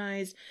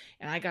organized."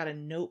 And I got a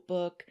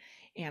notebook,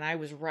 and I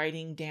was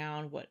writing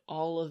down what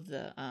all of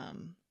the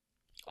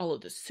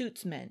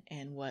suits meant,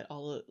 and what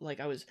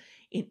I was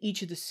in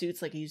each of the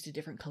suits, like I used a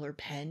different color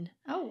pen.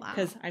 Oh, wow.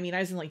 Because, I mean, I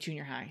was in like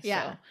junior high.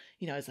 Yeah.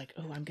 So, I was like,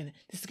 "Oh,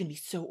 this is going to be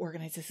so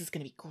organized. This is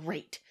going to be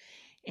great."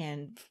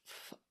 And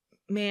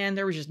man,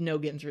 there was just no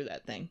getting through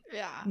that thing.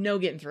 Yeah. No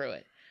getting through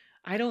it.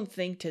 I don't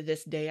think to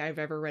this day I've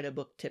ever read a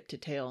book tip to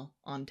tail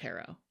on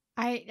tarot.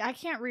 I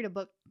can't read a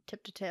book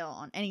tip to tail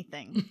on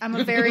anything. I'm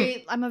a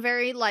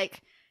very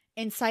like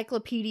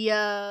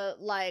encyclopedia,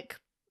 like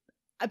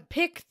I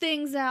pick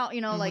things out,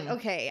 like,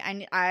 okay,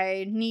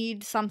 I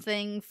need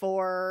something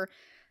for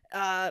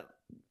I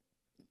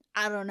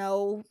don't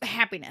know,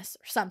 happiness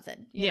or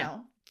something, you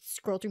know.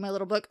 Scroll through my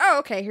little book. Oh,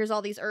 okay, here's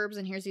all these herbs,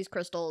 and here's these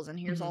crystals, and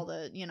here's all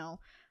the,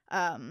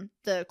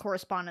 the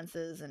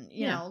correspondences, and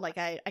you know, like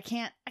I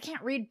can't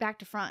read back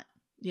to front.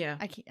 Yeah.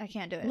 I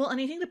can't do it. Well, and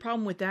I think the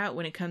problem with that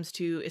when it comes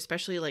to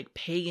especially like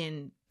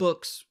pagan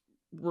books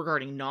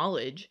regarding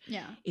knowledge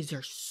is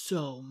there's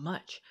so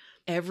much.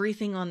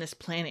 Everything on this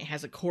planet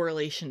has a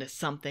correlation to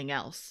something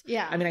else.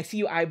 Yeah. I mean, I see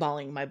you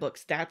eyeballing my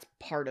books. That's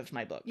part of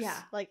my books. Yeah.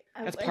 Like,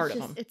 that's part of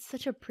them. It's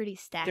such a pretty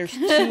stack. There's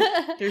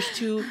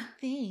two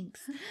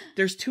thanks.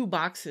 There's 2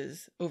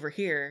 boxes over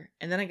here.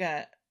 And then I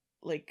got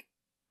like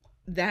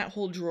that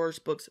whole drawer's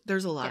books.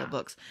 There's a lot of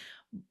books.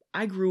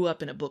 I grew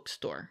up in a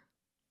bookstore.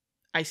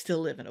 I still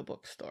live in a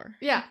bookstore.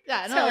 Yeah.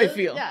 That's how I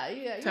feel. Yeah.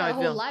 You got a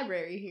whole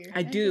library here.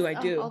 I do.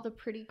 All the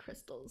pretty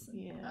crystals.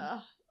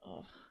 Yeah.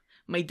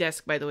 My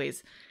desk, by the way,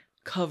 is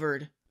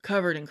covered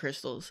in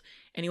crystals.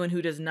 Anyone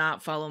who does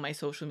not follow my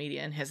social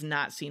media and has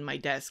not seen my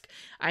desk,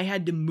 I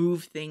had to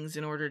move things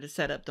in order to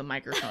set up the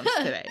microphones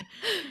today.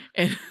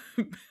 And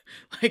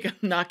like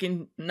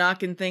I'm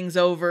knocking things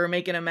over,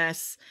 making a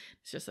mess.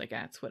 It's just like,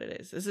 that's what it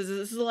is. This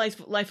is the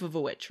life of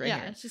a witch right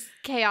here. It's just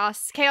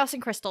chaos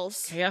and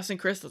crystals. Chaos and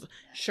crystals.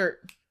 Shirt.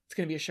 It's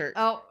going to be a shirt.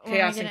 Oh,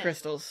 chaos and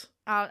crystals.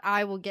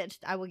 I will get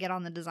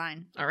on the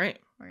design. All right.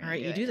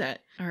 You do that.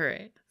 All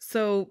right.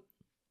 So,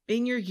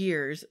 in your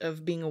years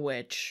of being a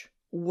witch,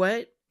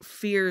 what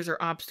fears or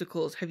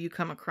obstacles have you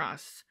come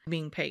across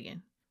being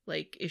pagan?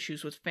 Like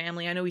issues with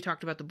family? I know we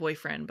talked about the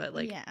boyfriend, but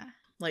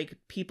like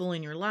people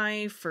in your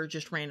life or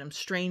just random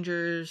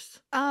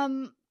strangers?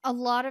 A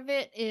lot of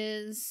it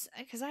is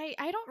because I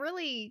don't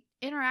really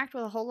interact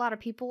with a whole lot of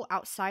people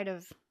outside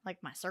of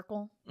like my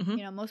circle.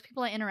 Most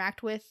people I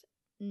interact with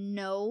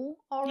know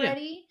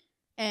already.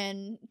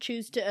 and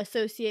choose to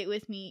associate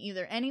with me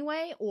either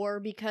anyway or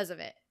because of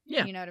it.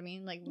 Yeah. You know what I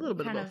mean? Like A little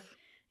bit of both.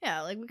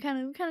 Yeah, like we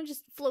kind of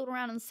just float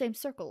around in the same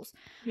circles.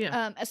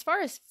 Yeah. As far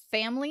as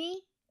family,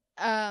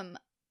 I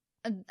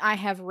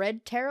have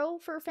read tarot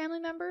for family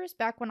members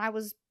back when I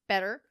was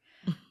better.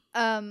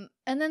 And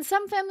then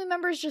some family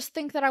members just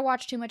think that I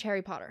watch too much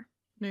Harry Potter.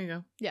 There you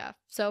go. Yeah.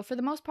 So for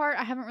the most part,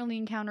 I haven't really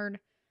encountered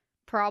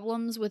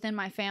problems within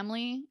my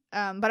family.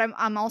 But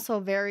I'm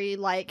also very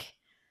like,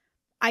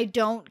 I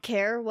don't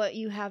care what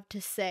you have to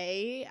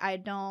say. I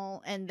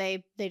don't, and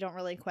they don't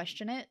really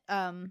question it.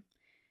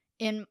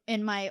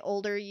 In my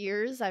older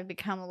years, I've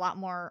become a lot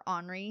more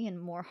ornery and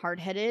more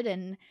hard-headed,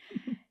 and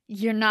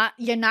you're not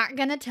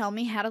gonna tell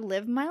me how to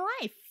live my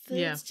life.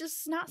 Yeah. It's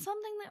just not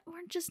something that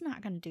we're just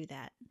not gonna do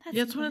that.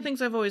 That's one of the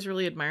things I've always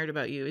really admired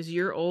about you is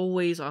you're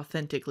always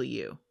authentically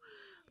you.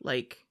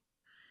 Like,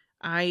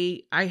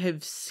 I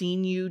have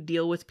seen you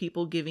deal with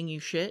people giving you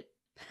shit,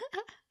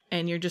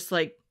 and you're just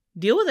like,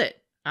 deal with it.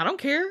 I don't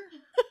care.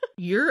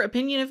 Your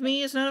opinion of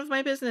me is none of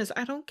my business.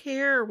 I don't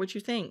care what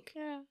you think.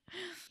 Yeah.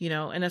 You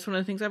know, and that's one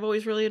of the things I've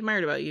always really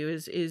admired about you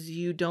is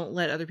you don't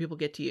let other people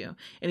get to you.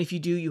 And if you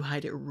do, you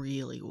hide it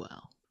really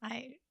well.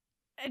 I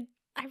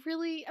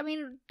really, I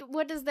mean,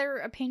 what does their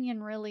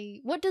opinion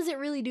really, what does it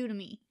really do to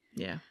me?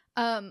 Yeah.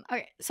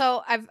 Okay,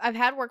 so I've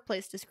had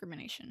workplace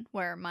discrimination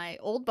where my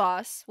old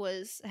boss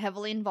was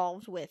heavily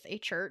involved with a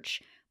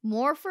church,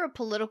 more for a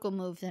political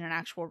move than an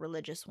actual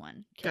religious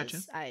one. Gotcha.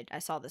 I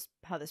saw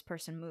how this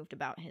person moved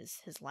about his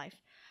life.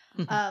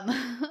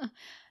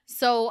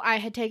 So I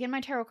had taken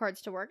my tarot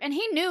cards to work, and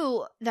he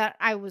knew that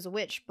I was a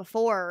witch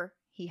before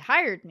he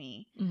hired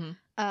me.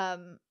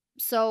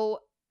 So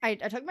I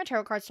took my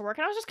tarot cards to work,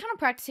 and I was just kind of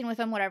practicing with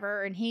him,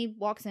 whatever. And he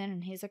walks in,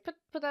 and he's like,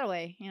 "Put that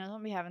away. You know,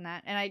 don't be having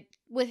that." And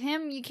with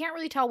him, you can't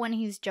really tell when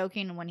he's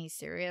joking and when he's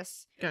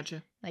serious.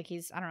 Gotcha. Like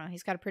I don't know,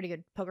 he's got a pretty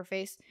good poker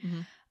face.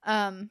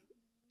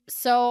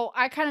 So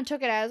I kind of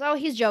took it as, oh,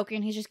 he's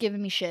joking. He's just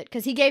giving me shit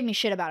because he gave me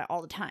shit about it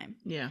all the time.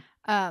 Yeah.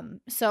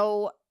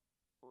 So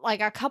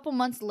like a couple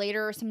months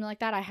later or something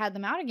like that, I had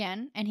them out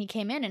again, and he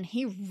came in and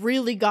he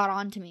really got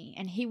on to me,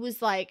 and he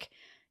was like,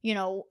 you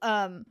know,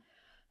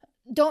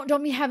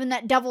 don't be having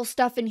that devil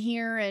stuff in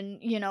here,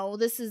 and you know,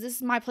 this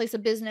is my place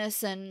of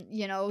business, and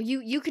you know,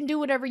 you can do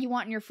whatever you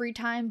want in your free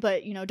time,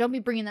 but you know, don't be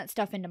bringing that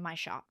stuff into my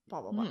shop,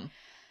 blah blah blah.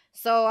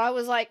 So I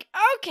was like,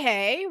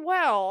 okay,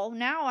 well,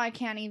 now I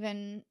can't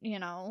even, you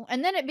know.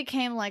 And then it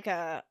became like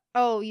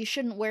oh, you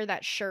shouldn't wear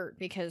that shirt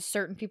because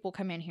certain people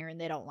come in here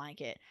and they don't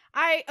like it.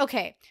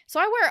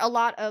 So I wear a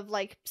lot of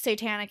like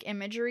satanic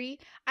imagery.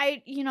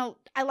 I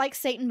like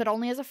Satan, but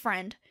only as a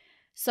friend.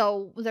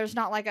 So there's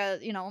not like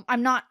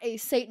I'm not a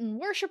Satan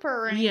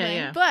worshiper or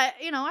anything, but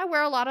you know, I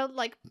wear a lot of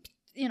like,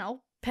 you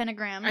know,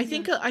 pentagrams. I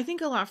think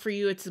a lot for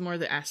you, it's more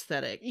the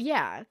aesthetic.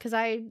 Yeah, because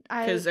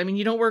I mean,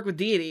 you don't work with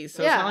deities,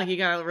 so it's not like you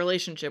got a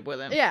relationship with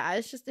them. Yeah,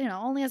 it's just, you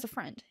know, only as a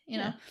friend, you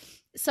know.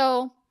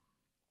 So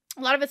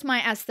a lot of it's my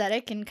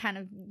aesthetic and kind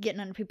of getting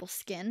under people's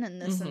skin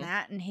and this and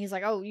that. And he's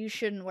like, oh, you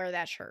shouldn't wear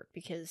that shirt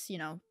because, you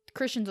know,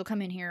 Christians will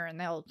come in here and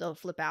they'll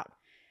flip out.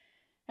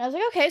 And I was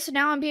like, okay, so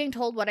now I'm being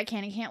told what I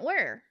can and can't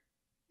wear.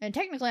 And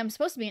technically I'm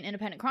supposed to be an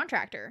independent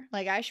contractor.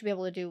 Like, I should be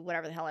able to do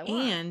whatever the hell I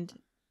want. And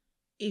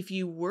if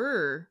you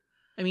were,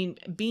 I mean,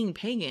 being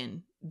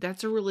pagan,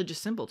 that's a religious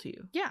symbol to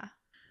you. Yeah.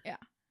 Yeah.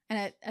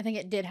 And I think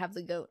it did have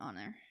the goat on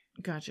there.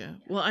 Gotcha.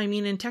 Yeah. Well, I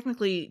mean, and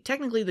technically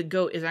the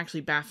goat is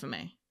actually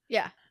Baphomet.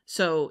 Yeah.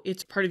 So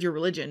it's part of your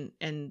religion,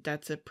 and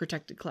that's a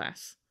protected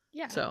class.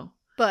 Yeah. So,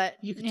 but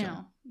you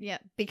know, yeah,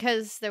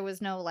 because there was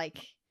no like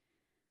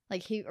I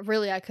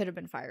could have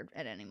been fired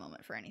at any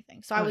moment for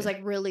anything. So I was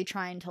like really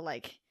trying to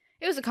like,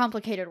 it was a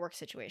complicated work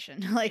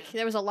situation. Like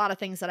there was a lot of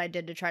things that I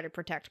did to try to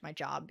protect my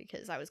job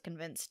because I was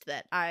convinced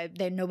that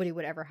nobody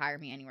would ever hire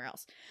me anywhere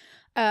else.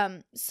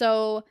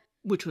 So,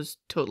 which was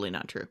totally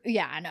not true.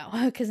 Yeah, I know,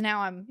 because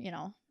now I'm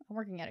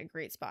working at a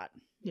great spot.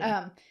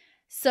 Yeah.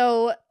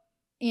 So,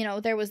 you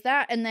know, there was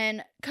that. And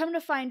then come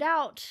to find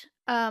out,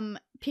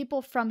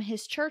 people from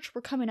his church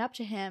were coming up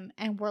to him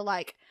and were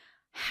like,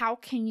 how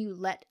can you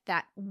let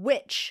that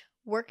witch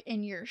work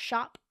in your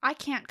shop? I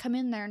can't come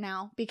in there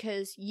now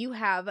because you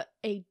have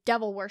a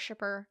devil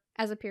worshiper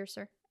as a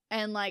piercer.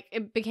 And like,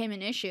 it became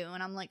an issue.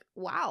 And I'm like,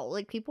 wow,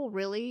 like people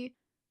really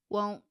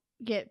won't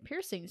get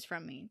piercings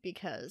from me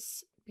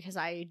because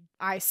I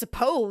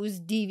suppose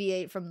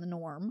deviate from the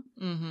norm.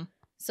 Mm-hmm.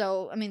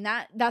 So, I mean,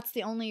 that's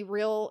the only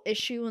real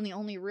issue and the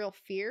only real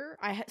fear.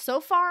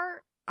 So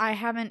far, I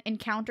haven't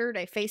encountered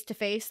a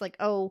face-to-face, like,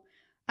 oh,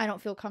 I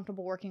don't feel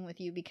comfortable working with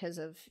you because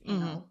of, you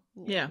know,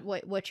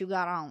 what you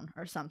got on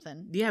or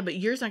something. Yeah, but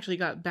yours actually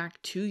got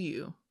back to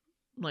you.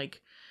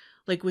 Like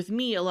with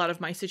me, a lot of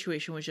my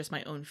situation was just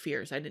my own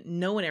fears.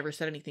 No one ever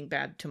said anything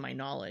bad to my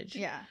knowledge.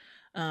 Yeah.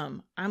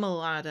 I'm a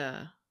lot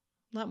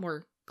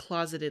more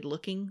closeted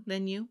looking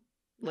than you.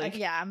 Like,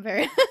 yeah, I'm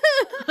very...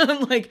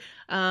 I'm like,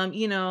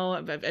 you know,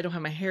 I don't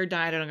have my hair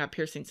dyed. I don't got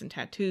piercings and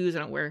tattoos. I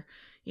don't wear,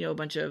 you know, a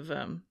bunch of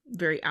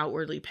very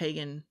outwardly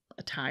pagan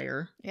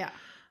attire. Yeah.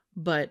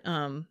 But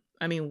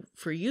I mean,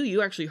 for you,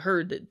 you actually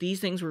heard that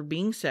these things were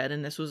being said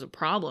and this was a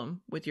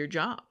problem with your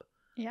job.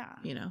 Yeah.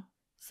 You know?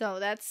 So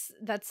that's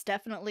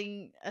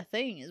definitely a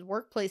thing, is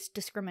workplace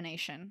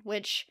discrimination,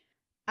 which,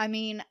 I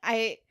mean,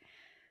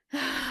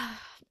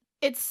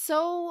 it's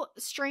so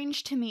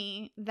strange to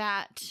me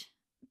that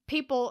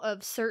people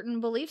of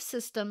certain belief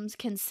systems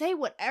can say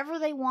whatever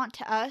they want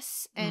to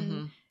us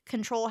and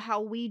control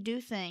how we do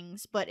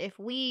things. But if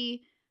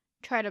we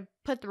try to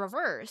put the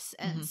reverse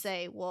and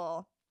say,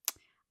 well,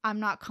 I'm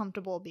not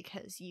comfortable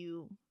because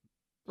you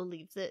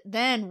believe that,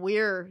 then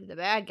we're the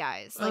bad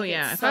guys. Like, oh,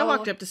 yeah. If I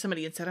walked up to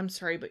somebody and said, I'm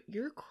sorry, but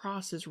your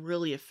cross is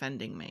really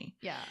offending me.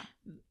 Yeah.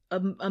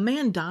 A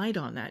man died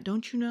on that,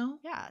 don't you know?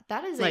 Yeah,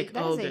 that is like,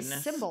 a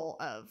symbol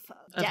of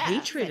death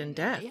hatred and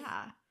death.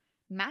 Yeah.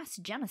 Mass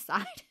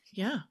genocide.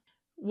 Yeah.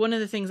 One of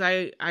the things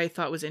I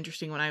thought was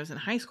interesting when I was in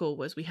high school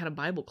was we had a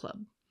Bible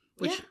club,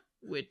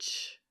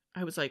 which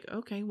I was like,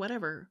 okay,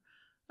 whatever.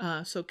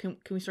 So can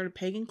we start a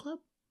pagan club?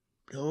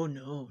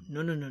 No.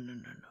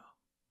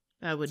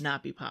 That would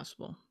not be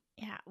possible.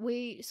 Yeah,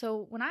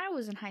 so when I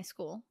was in high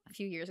school a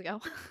few years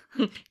ago.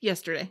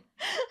 Yesterday.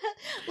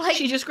 Like,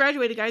 she just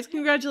graduated, guys.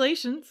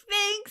 Congratulations.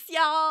 Thanks,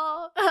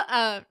 y'all.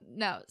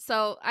 No,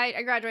 so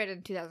I graduated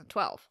in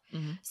 2012.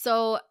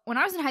 So when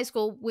I was in high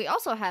school, we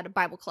also had a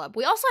Bible club.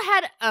 We also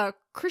had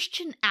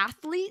Christian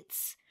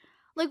athletes.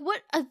 Like,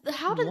 what? What?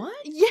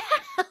 Yeah,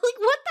 like,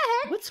 what the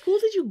heck? What school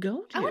did you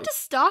go to? I went to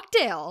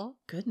Stockdale.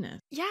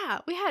 Goodness. Yeah,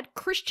 we had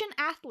Christian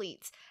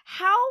athletes.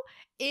 How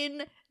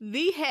in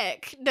the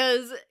heck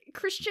does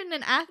Christian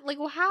and like,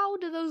 well, how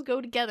do those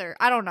go together?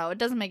 I don't know. It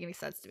doesn't make any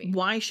sense to me.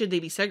 Why should they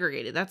be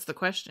segregated? That's the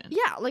question.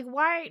 Yeah, like,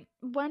 why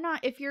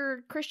not? If you're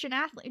a Christian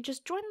athlete,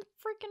 just join the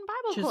freaking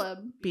Bible club.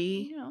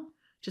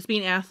 Just be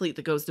an athlete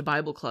that goes to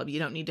Bible club. You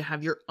don't need to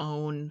have your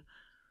own.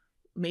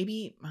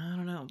 Maybe, I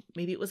don't know,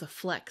 maybe it was a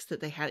flex that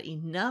they had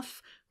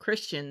enough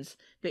Christians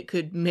that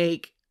could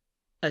make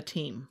a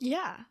team.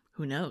 Yeah.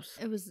 Who knows?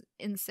 It was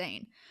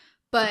insane.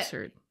 But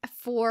absurd.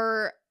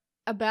 For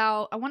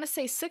about, I want to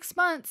say 6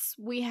 months,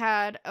 we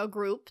had a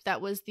group that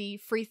was the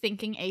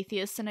free-thinking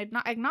atheists and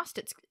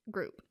agnostics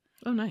group.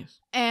 Oh, nice.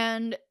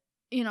 And,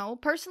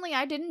 personally,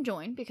 I didn't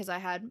join because I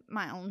had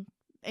my own,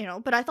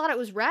 but I thought it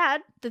was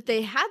rad that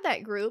they had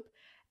that group.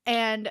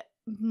 And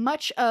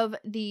much of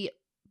the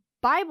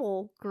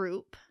Bible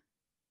group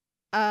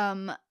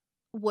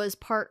was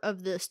part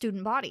of the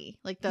student body,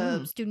 like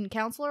the student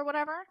council or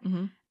whatever,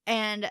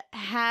 and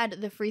had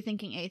the free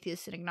thinking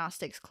atheists and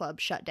agnostics club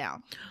shut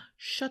down.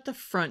 Shut the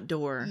front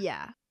door.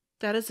 Yeah.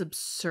 That is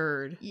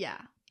absurd. Yeah.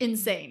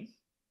 Insane.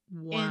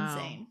 Wow.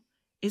 Insane.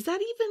 Is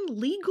that even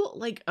legal?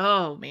 Like,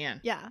 oh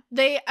man. Yeah.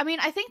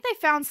 I think they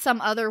found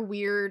some other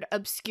weird,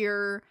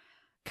 obscure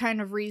kind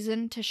of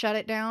reason to shut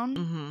it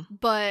down,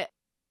 but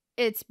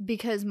it's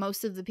because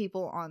most of the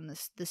people on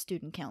the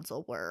student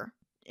council were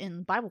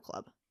in Bible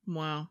club.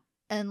 Wow.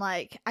 And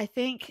like, I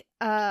think,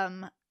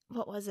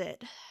 what was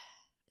it?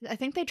 I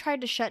think they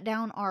tried to shut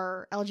down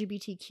our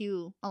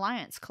LGBTQ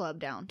Alliance club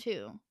down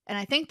too. And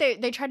I think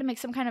they tried to make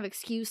some kind of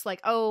excuse like,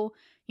 oh,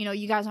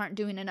 you guys aren't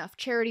doing enough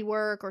charity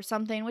work or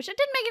something, which it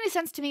didn't make any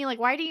sense to me. Like,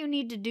 why do you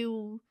need to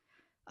do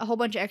a whole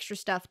bunch of extra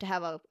stuff to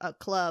have a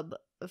club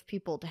of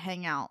people to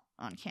hang out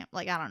on camp?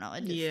 Like, I don't know.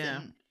 It just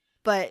didn't.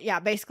 But yeah,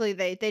 basically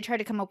they tried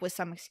to come up with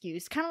some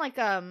excuse, kind of like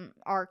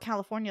our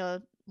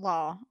California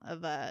law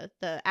of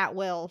the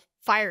at-will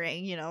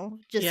firing.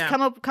 Just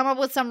come up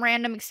with some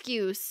random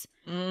excuse.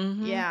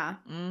 Yeah.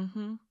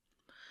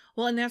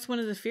 Well, and that's one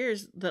of the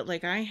fears that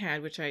like I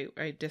had, which I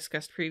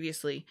discussed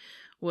previously,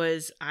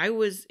 was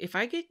if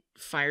I get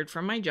fired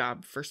from my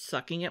job for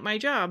sucking at my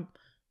job,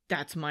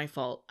 that's my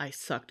fault. I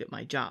sucked at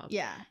my job.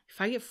 Yeah. If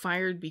I get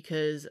fired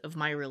because of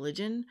my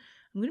religion,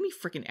 I'm gonna be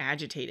freaking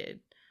agitated,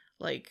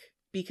 like.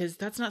 Because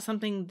that's not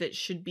something that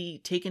should be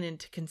taken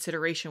into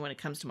consideration when it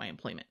comes to my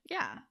employment.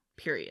 Yeah.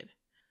 Period.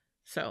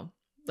 So,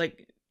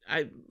 like,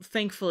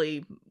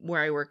 thankfully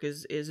where I work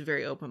is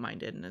very open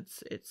minded, and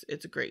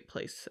it's a great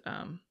place.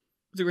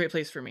 It's a great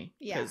place for me.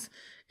 Yeah.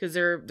 Because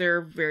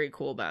they're very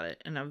cool about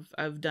it, and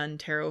I've done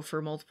tarot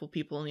for multiple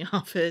people in the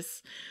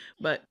office,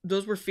 but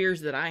those were fears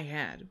that I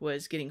had,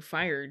 was getting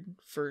fired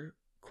for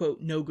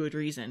quote no good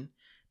reason.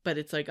 But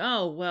it's like,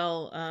 oh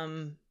well,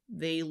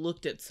 they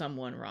looked at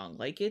someone wrong.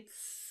 Like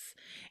it's.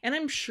 And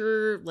I'm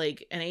sure,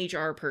 like, an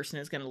HR person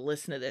is going to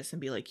listen to this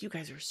and be like, you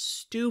guys are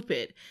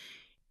stupid.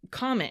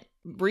 Comment.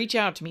 Reach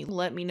out to me.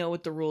 Let me know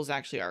what the rules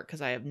actually are,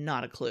 because I have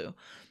not a clue.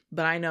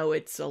 But I know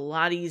it's a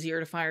lot easier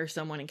to fire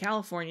someone in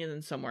California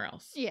than somewhere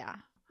else. Yeah.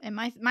 And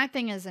my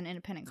thing as an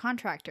independent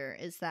contractor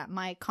is that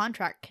my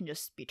contract can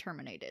just be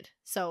terminated.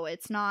 So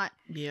it's not...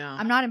 Yeah.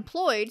 I'm not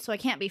employed, so I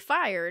can't be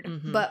fired.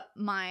 But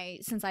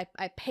since I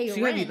pay rent... So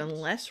you have even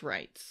less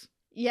rights.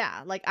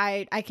 Yeah, like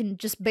I can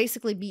just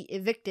basically be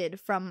evicted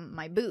from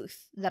my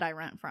booth that I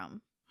rent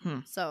from.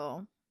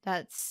 So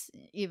that's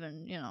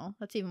even,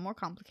 that's even more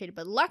complicated.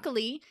 But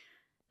luckily,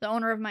 the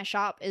owner of my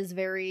shop is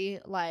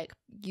very like,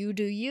 you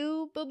do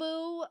you,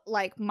 boo-boo.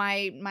 Like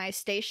my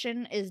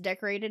station is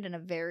decorated in a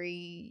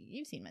very,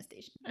 you've seen my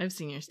station. I've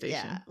seen your station.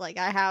 Yeah, like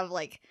I have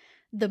like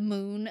the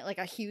moon, like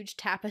a huge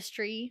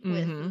tapestry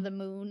with the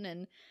moon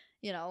and,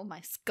 you know,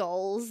 my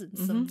skulls and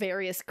some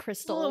various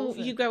crystals.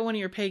 Well, you got one of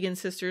your pagan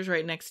sisters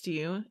right next to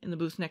you in the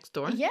booth next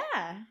door.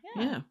 Yeah.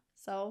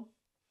 So,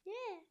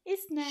 yeah,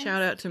 it's nice.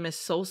 Shout out to Miss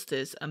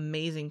Solstice,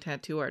 amazing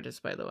tattoo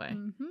artist, by the way.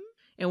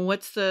 And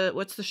what's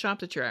the shop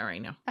that you're at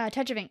right now?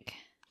 Touch of Ink.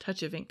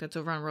 Touch of Ink. That's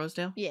over on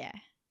Rosedale? Yeah.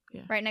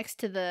 Right next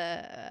to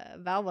the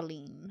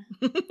Valvoline.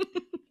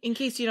 In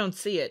case you don't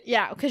see it.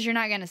 Yeah, because you're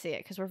not going to see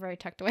it because we're very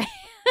tucked away.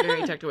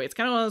 Very tucked away. It's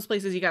kind of one of those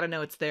places you got to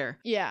know it's there.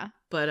 Yeah.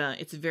 But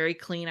it's very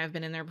clean. I've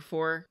been in there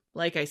before.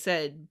 Like I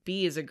said,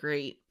 B is a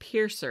great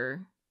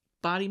piercer,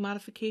 body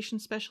modification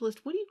specialist.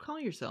 What do you call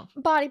yourself?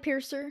 Body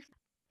piercer.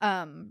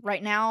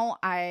 Right now,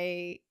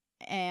 I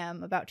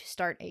am about to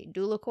start a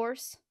doula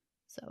course.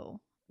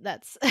 So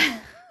that's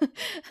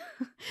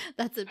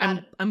that's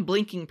about. I'm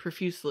blinking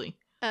profusely.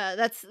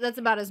 That's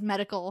about as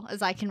medical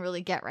as I can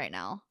really get right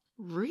now.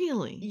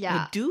 Really?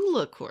 Yeah. A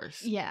doula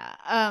course? Yeah.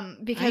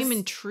 Because I'm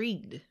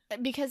intrigued.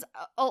 Because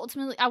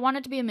ultimately I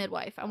wanted to be a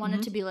midwife. I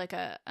wanted to be like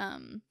a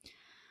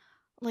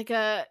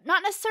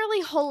not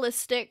necessarily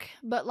holistic,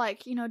 but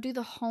like, you know, do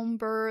the home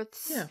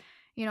births. Yeah.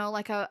 You know,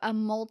 like a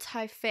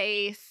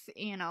multi-faith,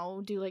 you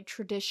know, do like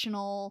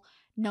traditional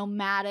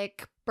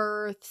nomadic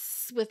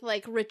births with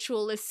like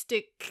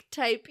ritualistic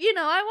type, you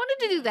know, I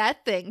wanted to do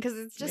that thing because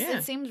it's just,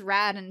 it seems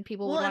rad and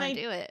people would want to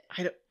do it.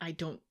 I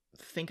don't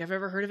think I've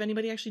ever heard of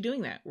anybody actually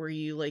doing that, where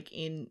you like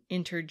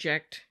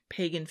interject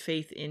pagan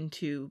faith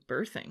into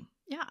birthing.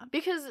 Yeah,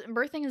 because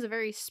birthing is a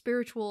very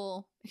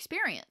spiritual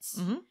experience.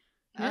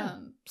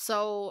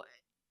 So,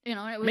 you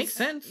know, it was, makes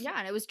sense. Yeah,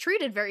 and it was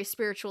treated very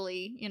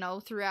spiritually, you know,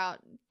 throughout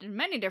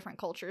many different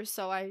cultures.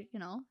 So I, you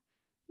know,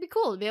 it'd be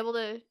cool to be able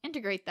to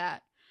integrate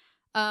that.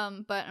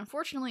 But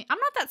unfortunately, I'm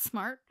not that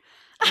smart.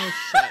 Oh,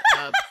 shut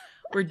up.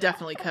 We're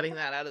definitely cutting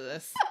that out of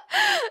this.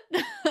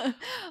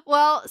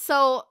 Well,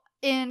 so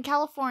in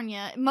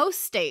California,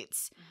 most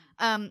states,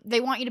 they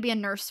want you to be a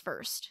nurse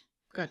first.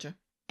 Gotcha.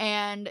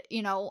 And,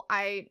 you know,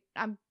 I've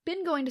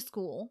been going to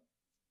school,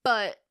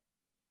 but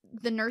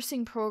the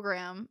nursing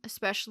program,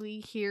 especially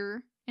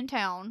here in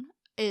town,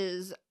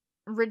 is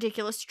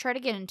ridiculous to try to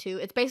get into.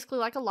 It's basically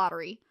like a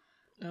lottery.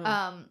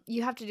 Oh.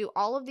 You have to do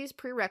all of these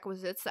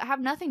prerequisites that have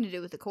nothing to do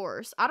with the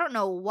course. I don't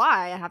know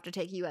why I have to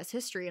take U.S.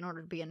 history in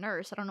order to be a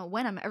nurse. I don't know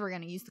when I'm ever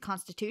going to use the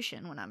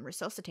Constitution when I'm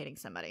resuscitating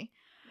somebody.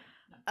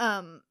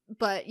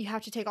 But you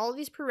have to take all of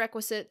these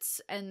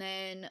prerequisites, and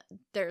then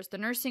there's the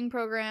nursing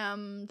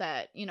program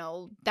that, you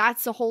know,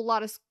 that's a whole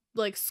lot of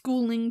like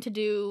schooling to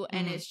do,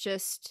 and it's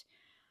just,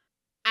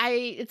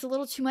 it's a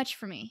little too much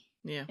for me.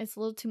 Yeah. It's a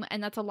little too much,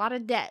 and that's a lot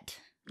of debt.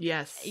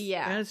 Yes.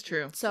 Yeah. That is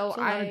true. So that's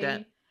a lot of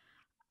debt.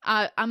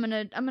 I'm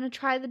gonna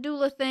try the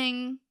doula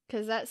thing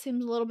because that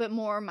seems a little bit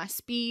more my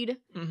speed.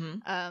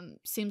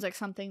 Seems like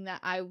something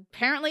that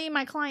apparently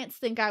my clients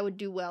think I would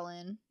do well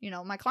in. You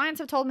know, my clients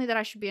have told me that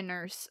I should be a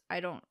nurse. I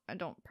don't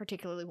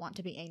particularly want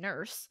to be a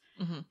nurse,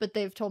 but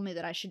they've told me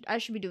that I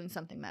should be doing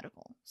something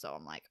medical. So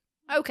I'm like,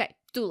 okay,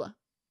 doula.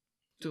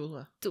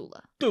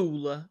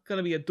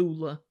 Gonna be a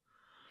doula.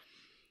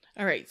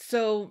 All right.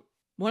 So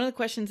one of the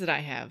questions that I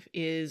have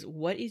is,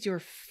 what is your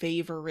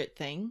favorite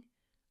thing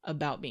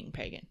about being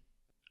pagan?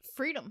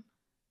 Freedom.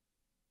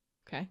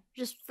 Okay.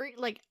 Just free,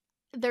 like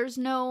there's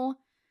no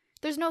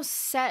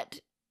set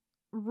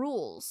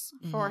rules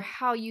for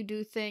how you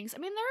do things. I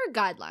mean, there are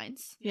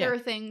guidelines. Yeah. There are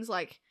things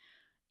like,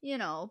 you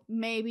know,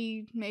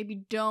 maybe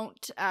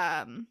don't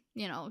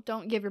you know,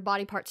 don't give your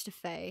body parts to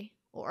Fae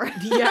or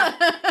yeah.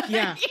 You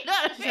know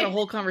what I mean? Had a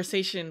whole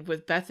conversation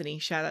with Bethany.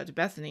 Shout out to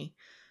Bethany.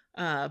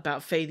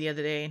 About Fae the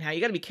other day and how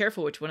you got to be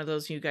careful which one of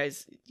those you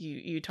guys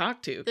you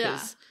talk to,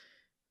 because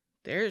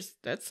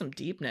that's some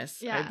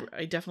deepness. Yeah.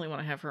 I definitely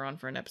want to have her on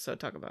for an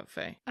episode talk about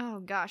Fae. Oh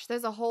gosh, there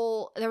was a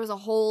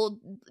whole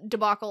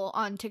debacle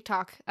on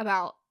TickTock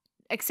about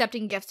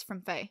accepting gifts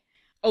from Fae.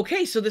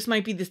 Okay, so this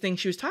might be the thing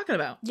she was talking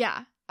about.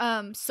 Yeah.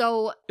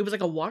 So it was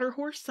like a water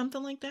horse,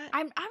 something like that.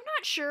 I'm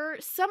not sure.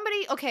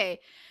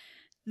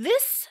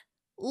 This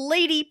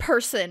lady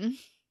person,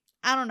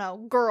 I don't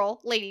know,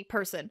 lady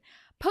person,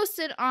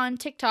 posted on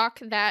TikTok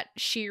that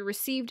she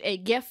received a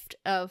gift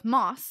of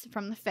moss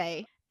from the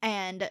Fae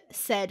and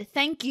said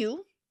thank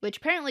you, which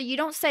apparently you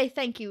don't say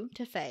thank you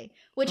to Fae,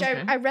 which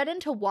I read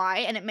into why,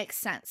 and it makes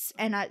sense.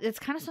 And it's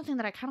kind of something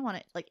that I kind of want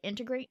to like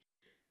integrate.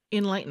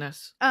 Enlighten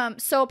us.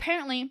 So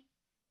apparently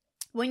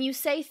when you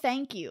say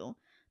thank you,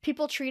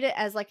 people treat it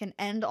as like an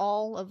end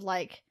all of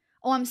like,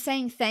 oh, I'm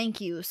saying thank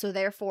you, so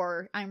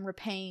therefore I'm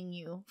repaying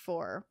you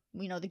for,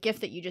 you know, the gift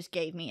that you just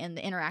gave me, and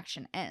the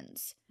interaction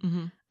ends.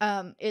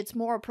 It's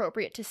more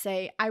appropriate to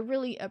say, I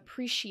really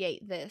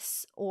appreciate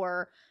this,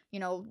 or, you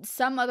know,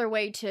 some other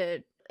way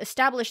to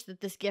establish that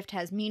this gift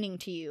has meaning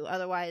to you.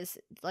 Otherwise,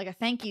 like a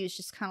thank you is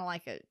just kind of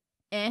like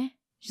kind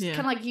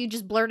of like you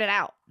just blurt it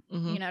out.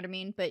 You know what I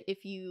mean? But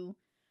if you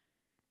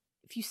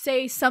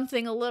say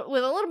something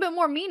with a little bit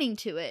more meaning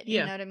to it, you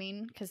know what I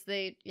mean? Because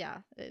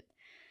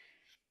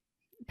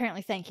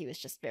apparently thank you is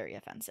just very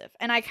offensive.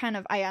 And I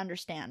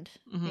understand,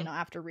 you know,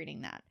 after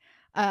reading that.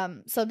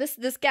 So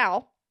this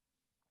gal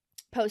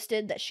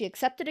posted that she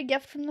accepted a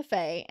gift from the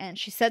Fae and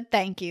she said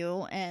thank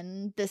you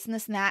and this and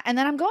this and that. And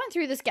then I'm going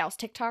through this gal's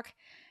TikTok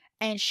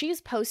and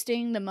she's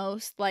posting the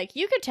most, like,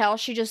 you could tell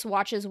she just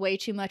watches way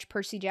too much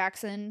Percy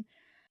Jackson.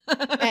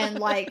 And,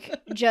 like,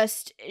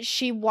 just,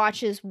 she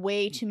watches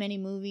way too many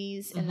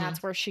movies and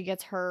that's where she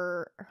gets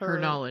her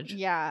knowledge.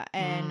 Yeah.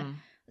 And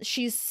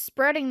she's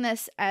spreading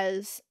this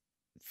as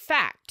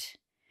fact.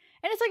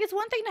 And it's like, it's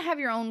one thing to have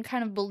your own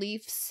kind of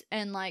beliefs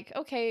and like,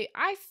 okay,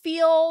 I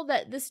feel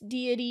that this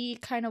deity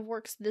kind of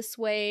works this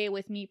way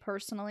with me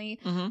personally,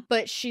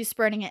 but she's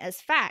spreading it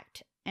as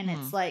fact. And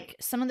it's like,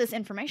 some of this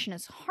information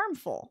is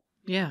harmful.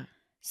 Yeah.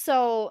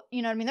 So,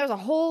 you know what I mean? There's a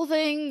whole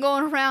thing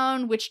going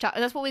around witch talk.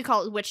 That's what we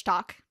call it, witch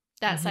talk,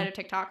 that side of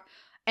TikTok.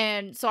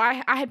 And so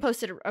I had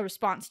posted a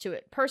response to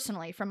it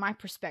personally from my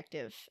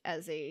perspective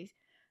as a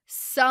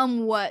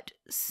somewhat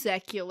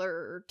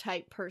secular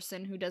type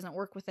person who doesn't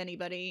work with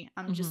anybody.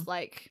 I'm just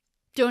like,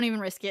 don't even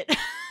risk it.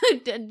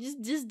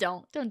 just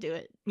don't do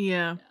it.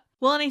 Yeah.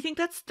 Well, and I think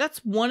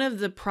that's one of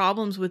the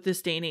problems with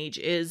this day and age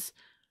is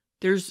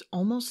there's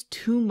almost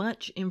too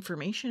much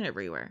information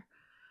everywhere.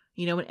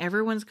 You know, and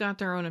everyone's got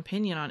their own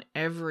opinion on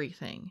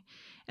everything.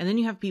 And then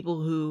you have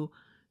people who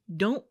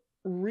don't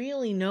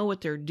really know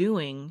what they're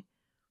doing,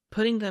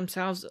 putting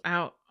themselves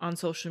out on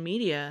social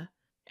media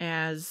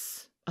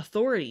as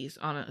authorities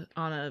on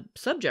a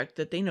subject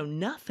that they know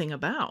nothing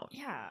about.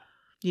 Yeah.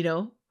 You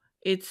know,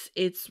 it's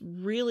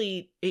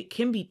really, it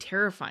can be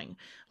terrifying.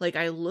 Like,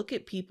 I look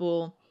at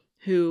people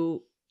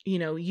who, you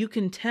know, you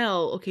can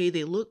tell, okay,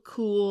 they look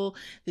cool.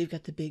 They've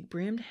got the big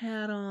brimmed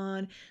hat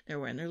on. They're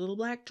wearing their little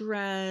black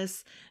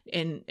dress.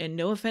 And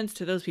no offense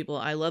to those people.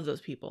 I love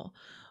those people.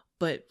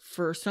 But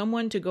for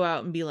someone to go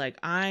out and be like,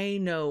 I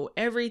know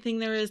everything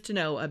there is to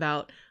know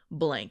about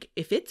blank.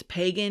 If it's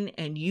pagan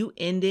and you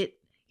end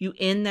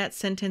that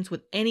sentence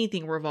with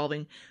anything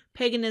revolving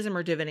paganism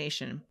or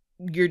divination,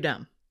 you're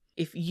dumb.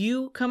 If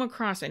you come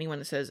across anyone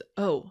that says,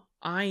 oh,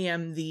 I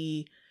am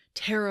the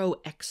tarot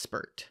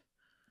expert,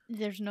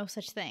 there's no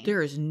such thing.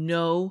 There is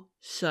no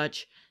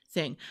such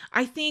thing.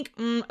 I think,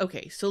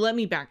 okay, so let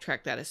me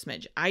backtrack that a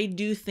smidge. I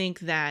do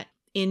think that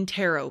in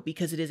tarot,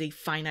 because it is a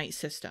finite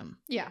system.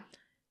 Yeah.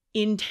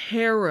 In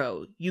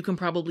tarot, you can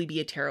probably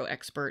be a tarot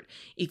expert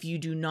if you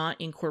do not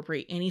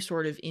incorporate any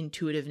sort of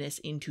intuitiveness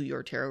into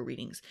your tarot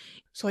readings.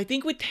 So I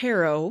think with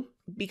tarot,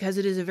 because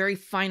it is a very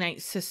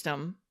finite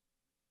system,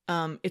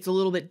 it's a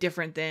little bit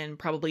different than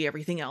probably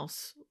everything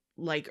else,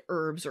 like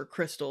herbs or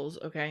crystals,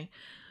 okay?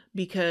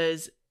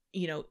 Because,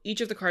 you know,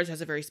 each of the cards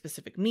has a very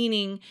specific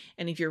meaning,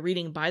 and if you're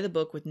reading by the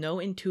book with no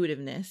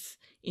intuitiveness,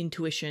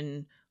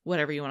 intuition,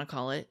 whatever you want to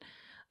call it,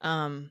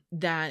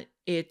 that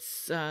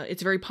it's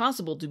very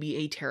possible to be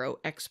a tarot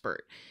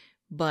expert.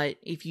 But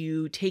if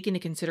you take into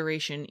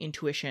consideration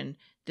intuition,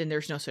 then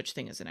there's no such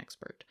thing as an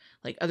expert.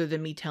 Like, other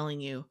than me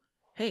telling you,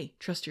 hey,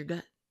 trust your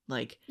gut.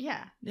 Like,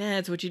 yeah,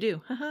 that's what you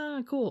do.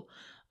 Haha, cool.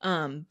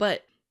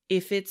 But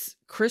if it's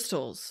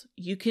crystals,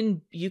 you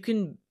can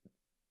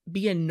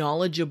be a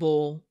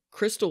knowledgeable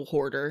crystal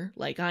hoarder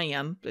like I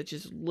am, which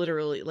is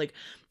literally, like,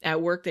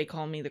 at work they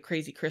call me the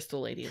crazy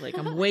crystal lady. Like,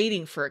 I'm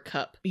waiting for a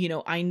cup. You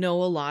know, I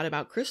know a lot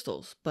about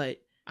crystals,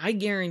 but I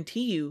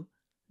guarantee you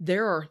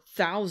there are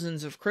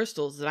thousands of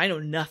crystals that I know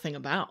nothing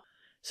about.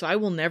 So I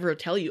will never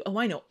tell you, oh,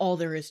 I know all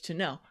there is to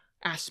know.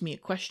 Ask me a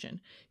question.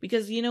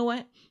 Because you know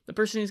what? The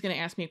person who's going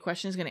to ask me a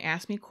question is going to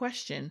ask me a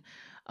question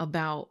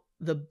about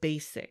the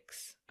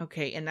basics.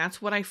 Okay. And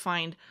that's what I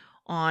find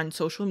on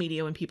social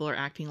media when people are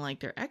acting like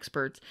they're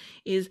experts,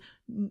 is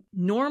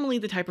normally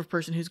the type of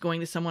person who's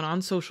going to someone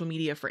on social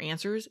media for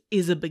answers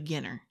is a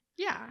beginner.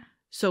 Yeah.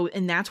 So,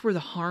 and that's where the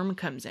harm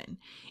comes in.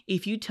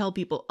 If you tell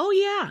people, oh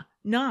yeah,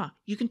 nah,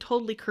 you can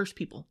totally curse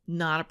people.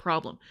 Not a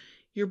problem.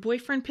 Your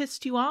boyfriend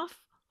pissed you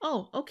off?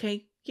 Oh,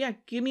 okay. Yeah,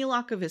 give me a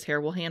lock of his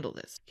hair. We'll handle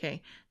this.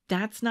 Okay.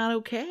 That's not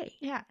okay.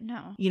 Yeah,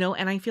 no. You know,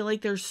 and I feel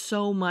like there's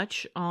so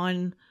much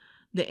on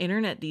the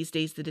internet these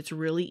days that it's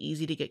really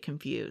easy to get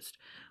confused.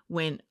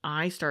 When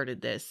I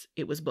started this,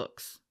 it was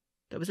books.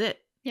 That was it.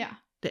 Yeah.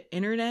 The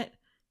internet,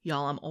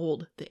 y'all, I'm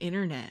old. The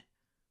internet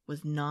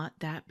was not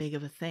that big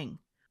of a thing.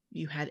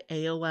 You had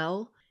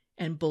AOL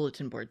and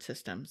bulletin board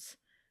systems.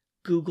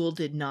 Google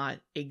did not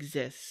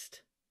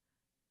exist.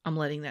 I'm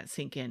letting that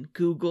sink in.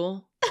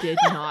 Google did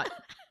not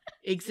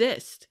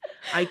exist.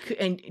 I could,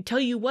 and tell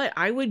you what,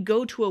 I would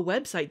go to a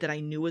website that I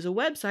knew was a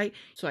website.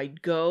 So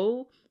I'd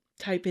go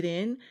type it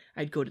in.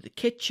 I'd go to the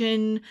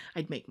kitchen.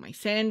 I'd make my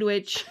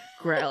sandwich,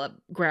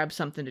 grab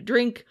something to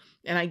drink,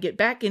 and I'd get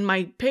back and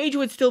my page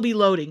would still be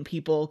loading,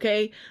 people,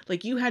 okay?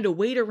 Like, you had to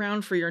wait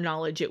around for your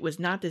knowledge. It was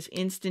not this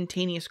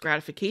instantaneous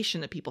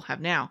gratification that people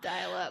have now.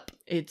 Dial up.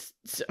 It's,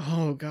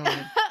 oh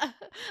God.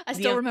 I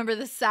still remember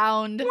the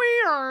sound.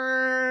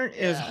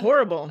 It was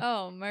horrible.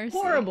 Oh, mercy.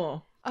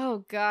 Horrible.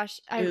 Oh gosh.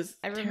 I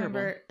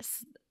remember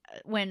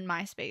when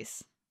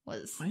MySpace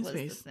was the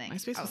thing.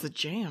 MySpace was a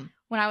jam.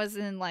 When I was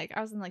in like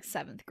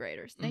 7th grade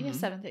or maybe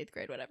 7th, 8th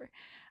grade, whatever.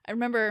 I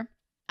remember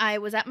I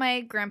was at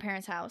my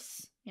grandparents'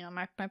 house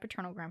my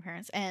paternal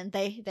grandparents, and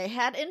they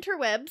had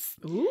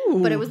interwebs. Ooh.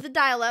 But it was the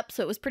dial-up,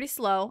 so it was pretty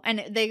slow, and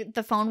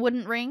the phone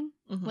wouldn't ring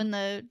when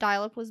the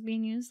dial-up was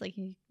being used. Like,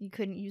 you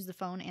couldn't use the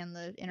phone and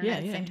the internet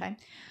at the same time.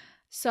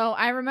 So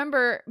I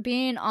remember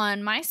being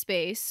on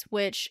MySpace,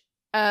 which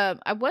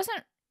I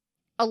wasn't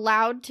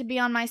allowed to be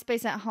on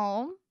MySpace at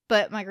home,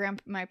 but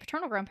my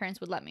paternal grandparents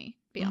would let me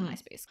be on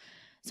MySpace.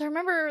 So I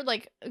remember,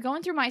 like,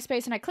 going through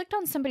MySpace, and I clicked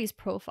on somebody's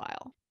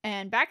profile.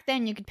 And back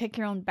then, you could pick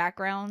your own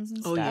backgrounds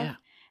and stuff. Oh, yeah.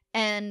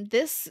 And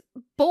this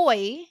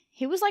boy,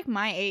 he was, like,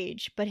 my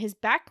age, but his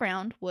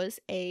background was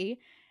a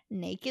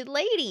naked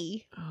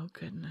lady. Oh,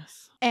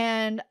 goodness.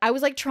 And I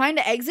was, like, trying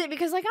to exit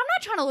because, like, I'm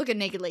not trying to look at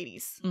naked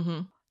ladies.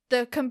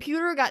 The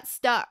computer got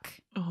stuck.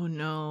 Oh,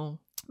 no.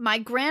 My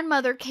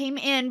grandmother came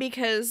in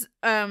because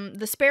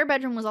the spare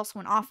bedroom was also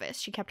an office.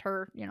 She kept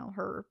her,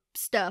 her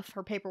stuff,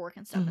 her paperwork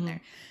and stuff in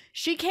there.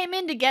 She came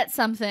in to get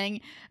something,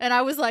 and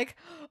I was like,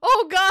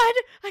 oh, God,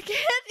 I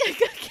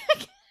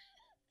can't.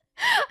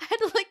 I had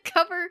to, like,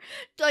 cover,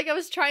 like, I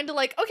was trying to,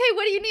 like, okay,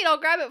 what do you need? I'll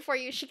grab it for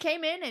you. She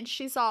came in, and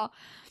she saw,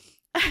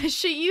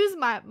 she used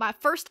my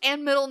first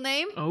and middle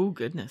name. Oh,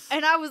 goodness.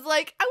 And I was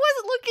like, I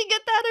wasn't looking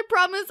at that, I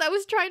promise. I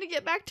was trying to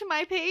get back to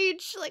my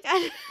page. Like,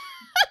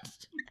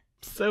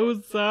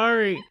 So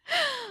sorry.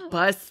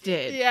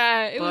 Busted.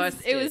 Yeah, it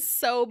was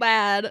so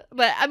bad.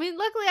 But, I mean,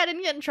 luckily I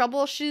didn't get in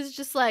trouble. She's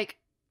just like,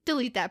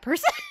 delete that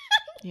person.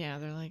 Yeah,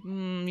 they're like,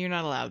 you're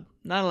not allowed.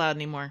 Not allowed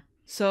anymore.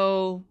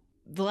 So,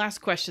 the last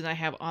question I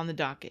have on the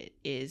docket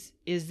is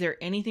there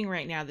anything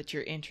right now that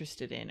you're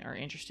interested in or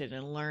interested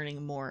in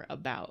learning more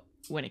about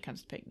when it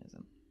comes to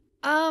paganism?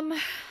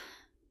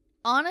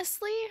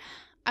 Honestly,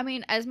 I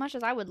mean, as much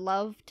as I would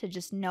love to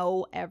just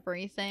know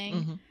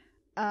everything,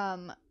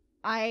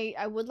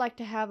 I would like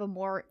to have a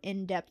more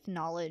in-depth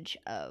knowledge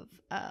of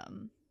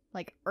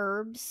like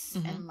herbs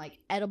and like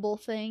edible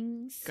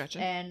things.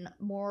 Gotcha. And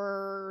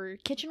more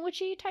kitchen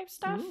witchy type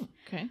stuff. Ooh,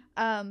 okay.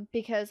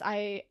 Because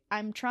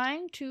I'm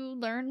trying to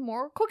learn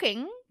more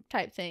cooking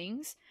type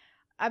things.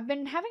 I've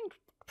been having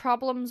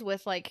problems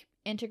with like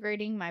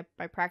integrating my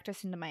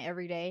practice into my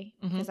everyday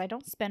because I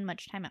don't spend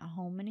much time at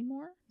home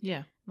anymore.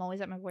 Yeah. I'm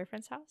always at my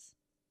boyfriend's house.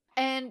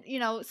 And,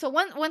 so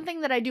one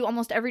thing that I do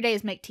almost every day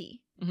is make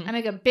tea. I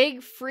make a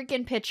big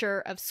freaking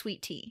pitcher of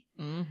sweet tea.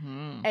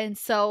 And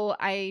so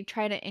I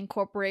try to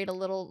incorporate a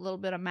little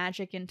bit of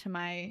magic into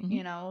my,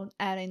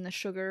 adding the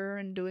sugar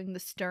and doing the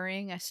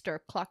stirring. I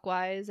stir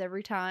clockwise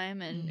every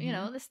time and,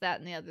 this, that,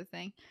 and the other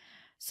thing.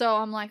 So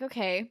I'm like,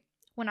 okay,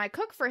 when I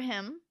cook for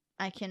him,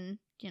 I can,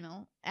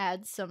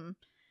 add some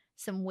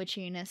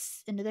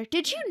witchiness into there.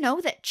 Did you know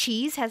that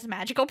cheese has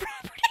magical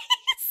properties?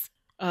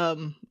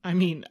 I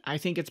mean, I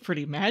think it's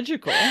pretty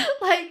magical.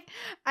 Like,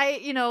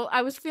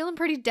 I was feeling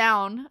pretty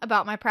down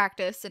about my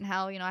practice and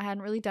how, I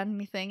hadn't really done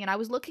anything. And I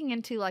was looking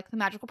into, like, the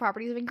magical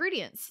properties of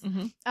ingredients.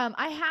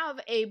 I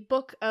have a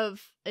book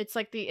of, it's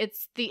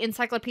the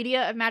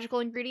Encyclopedia of Magical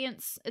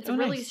Ingredients. It's a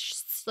really,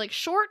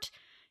 short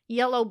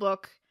yellow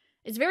book.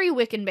 It's very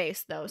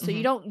Wiccan-based, though. So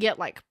you don't get,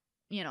 like,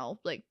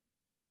 like,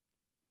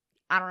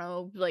 I don't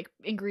know, like,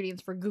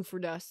 ingredients for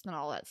goofer dust and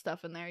all that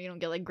stuff in there. You don't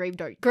get, like,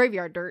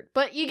 graveyard dirt.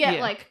 But you get,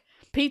 like,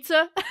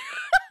 pizza.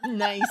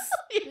 Nice.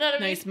 You know what I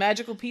mean? Nice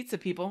magical pizza,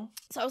 people.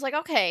 So I was like,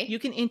 okay. You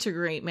can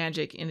integrate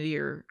magic into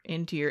your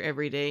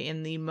everyday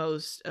in the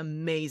most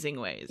amazing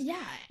ways.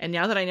 Yeah. And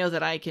now that I know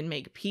that I can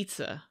make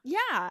pizza.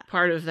 Yeah.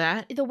 Part of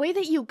that. The way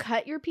that you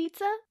cut your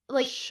pizza,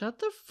 like, shut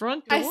the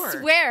front door. I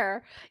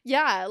swear.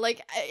 Yeah,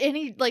 like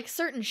any like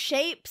certain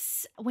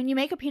shapes. When you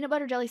make a peanut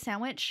butter jelly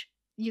sandwich,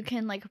 you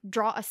can like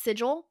draw a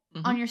sigil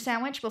on your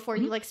sandwich before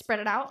you like spread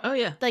it out. Oh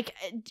yeah. Like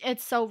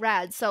it's so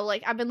rad. So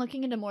like I've been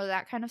looking into more of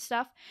that kind of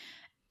stuff.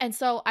 And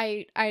so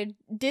I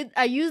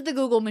used the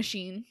Google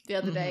machine the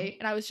other day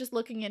and I was just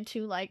looking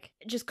into like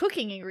just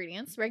cooking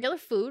ingredients, regular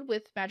food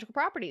with magical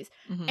properties.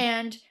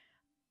 And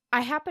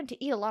I happen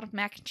to eat a lot of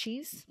mac and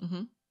cheese.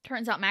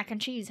 Turns out mac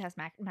and cheese has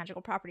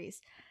magical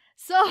properties.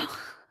 So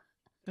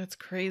that's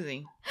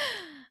crazy.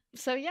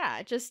 So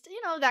yeah, just,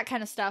 that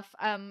kind of stuff.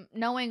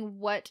 Knowing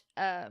what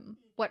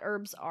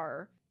herbs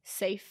are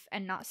safe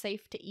and not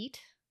safe to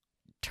eat.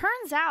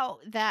 Turns out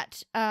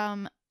that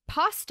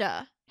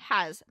pasta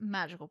has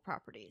magical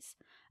properties.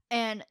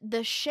 And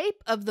the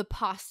shape of the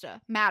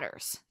pasta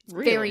matters. It's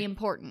very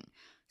important.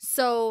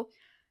 So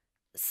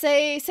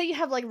say you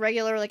have like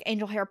regular like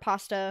angel hair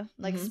pasta,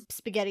 like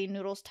spaghetti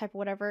noodles type of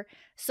whatever.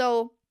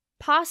 So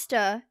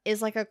pasta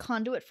is like a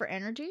conduit for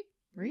energy.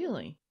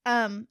 Really?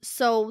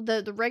 So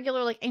the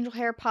regular like angel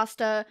hair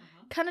pasta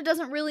kind of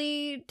doesn't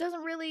really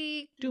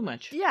do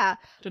much. Yeah.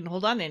 Doesn't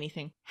hold on to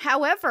anything.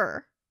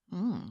 However,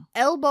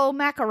 elbow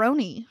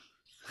macaroni.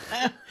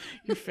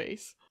 Your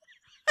face.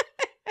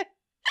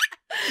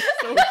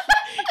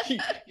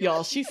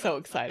 Y'all, she's so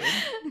excited.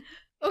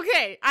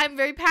 Okay, I'm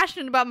very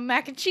passionate about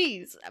mac and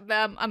cheese.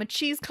 I'm a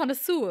cheese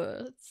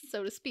connoisseur,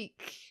 so to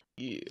speak.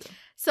 Yeah.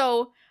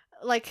 So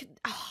like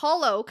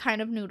hollow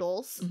kind of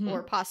noodles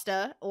or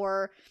pasta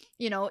or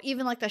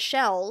even like the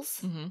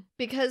shells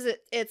because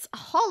it's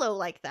hollow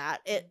like that,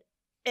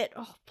 it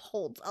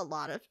holds a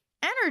lot of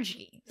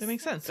energy. That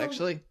makes sense,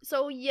 actually.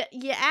 So you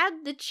add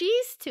the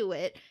cheese to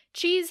it.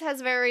 Cheese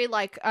has very,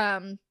 like,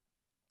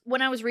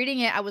 when I was reading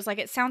it, I was like,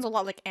 it sounds a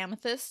lot like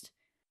amethyst.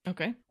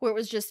 Okay. Where it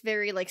was just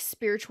very, like,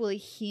 spiritually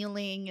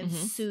healing and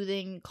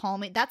soothing,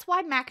 calming. That's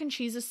why mac and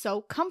cheese is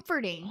so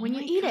comforting when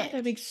you eat it.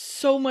 That makes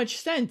so much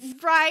sense.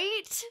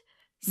 Right?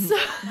 So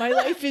my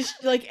life is,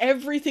 like,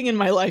 everything in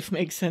my life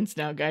makes sense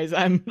now, guys.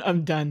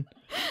 I'm done.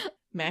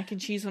 Mac and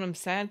cheese when I'm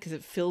sad, because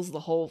it fills the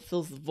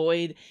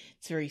void.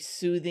 It's very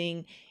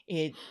soothing.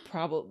 It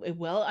probably,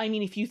 well, I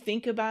mean, if you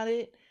think about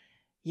it,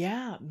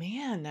 yeah,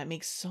 man, that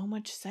makes so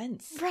much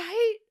sense.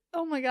 Right?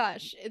 Oh my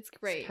gosh, it's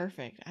great. It's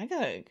perfect. I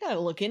gotta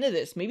look into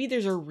this. Maybe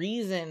there's a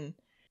reason,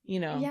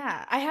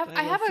 Yeah, I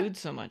have food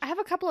so much. I have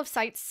a couple of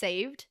sites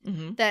saved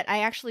that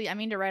I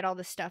mean to write all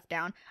this stuff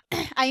down.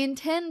 I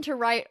intend to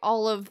write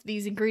all of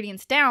these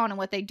ingredients down and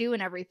what they do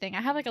and everything.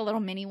 I have, like, a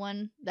little mini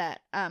one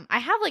that I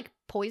have, like,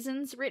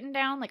 poisons written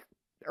down, like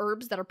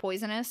herbs that are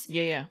poisonous.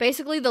 Yeah.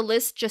 Basically, the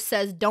list just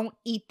says don't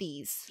eat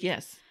these.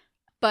 Yes.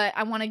 But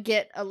I want to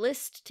get a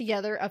list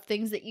together of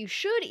things that you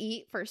should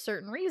eat for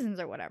certain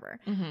reasons or whatever.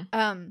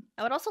 I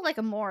would also like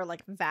a more,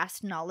 like,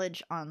 vast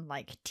knowledge on,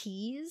 like,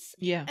 teas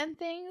and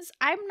things.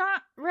 I'm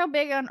not real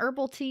big on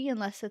herbal tea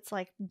unless it's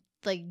like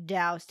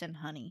doused in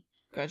honey.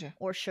 Gotcha.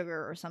 Or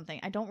sugar or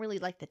something. I don't really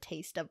like the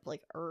taste of,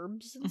 like,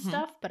 herbs and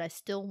stuff, but I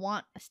still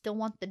want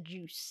the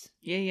juice.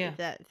 Yeah.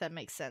 If that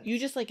makes sense. You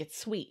just like it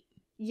sweet.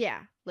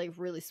 Yeah, like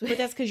really sweet. But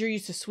that's because you're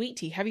used to sweet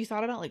tea. Have you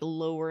thought about, like,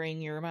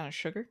 lowering your amount of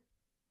sugar?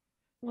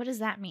 What does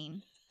that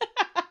mean?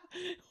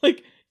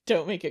 Like,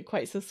 don't make it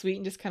quite so sweet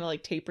and just kind of,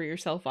 like, taper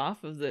yourself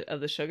off of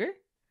the sugar?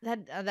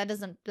 That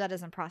doesn't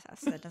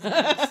process. That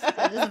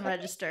doesn't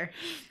register.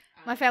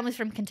 My family's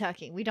from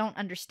Kentucky. We don't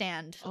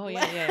understand. Oh,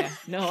 yeah.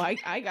 No,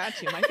 I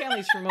got you. My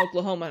family's from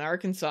Oklahoma and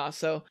Arkansas,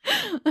 so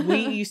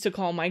we used to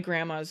call my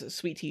grandma's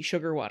sweet tea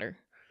sugar water.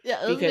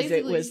 Yeah, because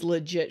it was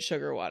legit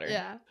sugar water.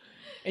 Yeah.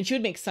 And she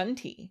would make sun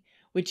tea,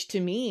 which to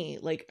me,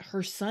 like,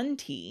 her sun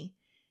tea,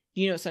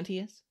 do you know what sun tea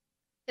is?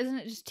 Isn't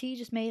it just tea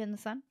just made in the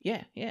sun?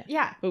 Yeah.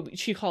 Yeah. But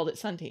she called it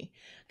sun tea.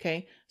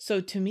 Okay.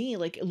 So to me,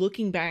 like,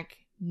 looking back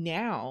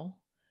now,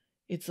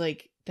 it's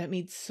like, that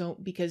made so,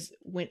 because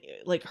when,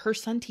 like, her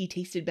sun tea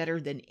tasted better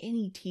than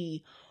any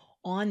tea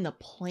on the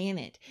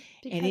planet.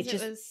 Because and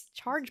it was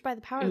charged by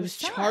the power of the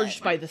sun. It was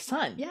charged by the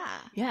sun. Yeah.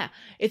 Yeah.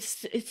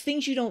 It's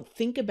things you don't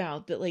think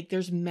about, that, like,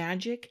 there's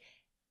magic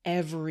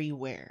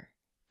everywhere.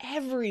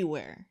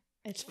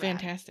 It's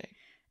fantastic.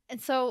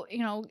 And so,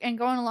 and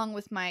going along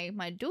with my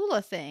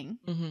doula thing,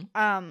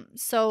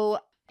 so,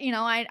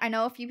 I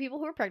know a few people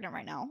who are pregnant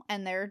right now,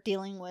 and they're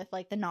dealing with,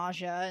 like, the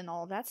nausea and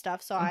all of that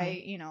stuff. So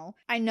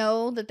I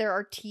know that there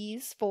are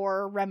teas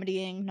for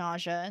remedying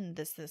nausea and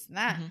this and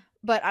that.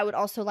 But I would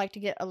also like to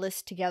get a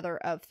list together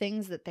of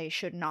things that they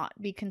should not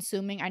be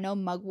consuming. I know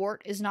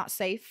mugwort is not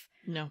safe.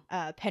 No.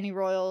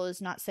 Pennyroyal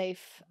is not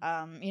safe.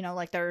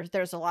 Like,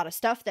 there's a lot of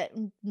stuff that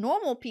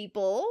normal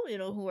people,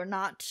 who are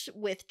not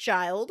with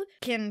child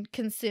can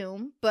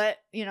consume. But,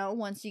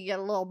 once you get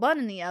a little bun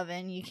in the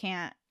oven, you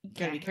can't.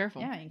 Gotta be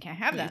careful. Yeah, you can't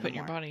have that you put in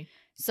your body.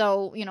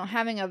 So,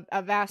 having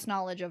a vast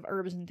knowledge of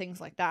herbs and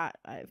things like that,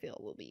 I feel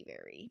will be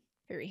very,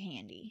 very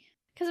handy.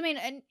 Because, I mean,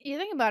 and you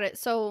think about it,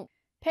 so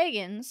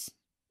pagans,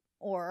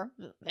 or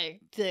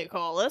they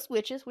call us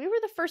witches, we were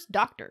the first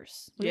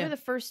doctors. We were the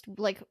first,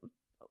 like,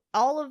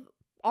 all of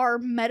our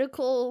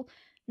medical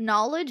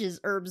knowledge is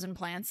herbs and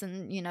plants,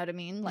 and you know what I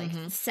mean, like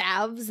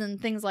salves and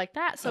things like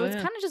that. So it's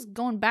kind of just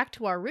going back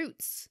to our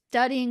roots,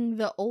 studying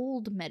the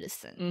old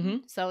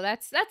medicine. So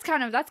that's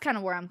kind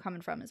of where I'm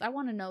coming from, is I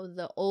want to know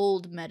the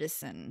old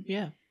medicine.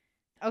 Yeah.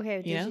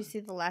 Okay, did you see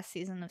the last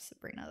season of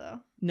Sabrina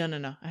though?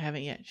 No, I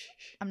haven't yet.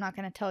 Shh. I'm not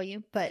gonna tell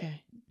you, but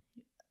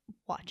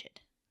watch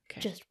it.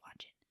 Okay. Just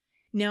watch it.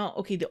 Now,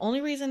 okay, the only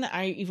reason that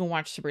I even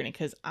watched Sabrina,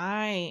 because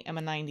I am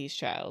a 90s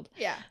child.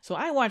 Yeah. So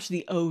I watched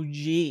the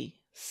OG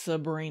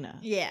Sabrina.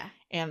 Yeah.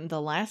 And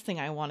the last thing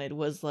I wanted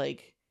was,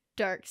 like,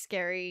 dark,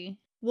 scary.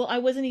 Well, I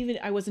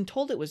wasn't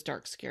told it was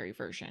dark, scary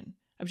version.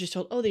 I was just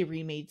told, oh, they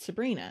remade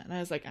Sabrina. And I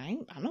was like,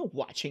 I'm not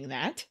watching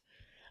that.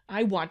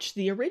 I watched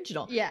the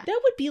original. Yeah.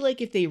 That would be like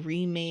if they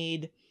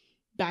remade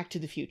Back to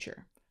the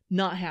Future.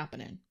 Not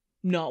happening.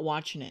 Not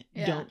watching it.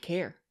 Yeah. Don't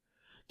care.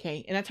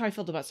 Okay. And that's how I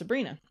felt about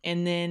Sabrina.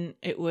 And then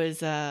it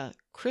was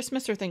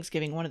Christmas or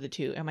Thanksgiving, one of the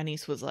two. And my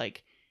niece was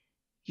like,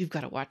 you've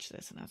got to watch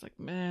this. And I was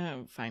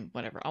like, fine,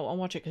 whatever. I'll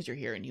watch it because you're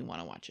here and you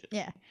want to watch it.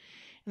 Yeah. And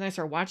then I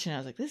started watching it. I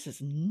was like, this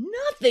is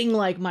nothing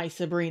like my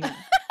Sabrina.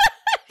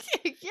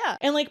 Yeah.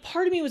 And, like,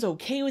 part of me was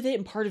okay with it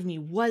and part of me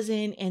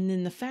wasn't. And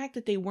then the fact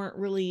that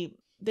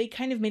they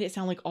kind of made it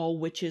sound like all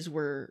witches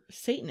were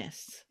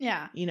Satanists.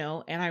 Yeah.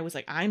 And I was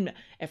like,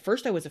 at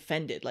first I was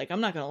offended. Like,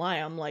 I'm not going to lie.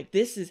 I'm like,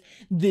 this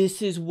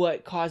is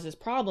what causes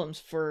problems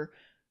for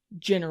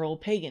general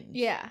pagans.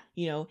 Yeah.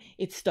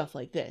 It's stuff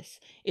like this.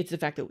 It's the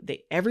fact that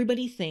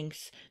everybody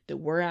thinks that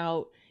we're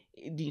out,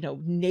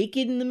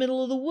 naked in the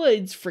middle of the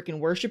woods, freaking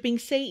worshiping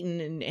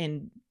Satan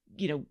and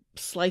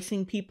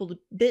slicing people to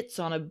bits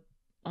on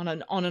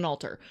an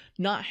altar.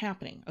 Not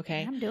happening.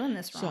 Okay. I'm doing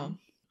this wrong.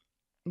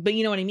 But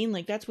you know what I mean?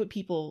 Like, that's what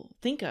people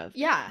think of.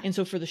 Yeah. And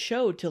so for the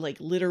show to, like,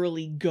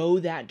 literally go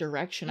that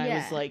direction, I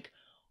was like,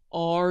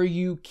 are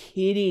you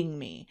kidding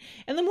me?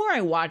 And the more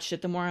I watched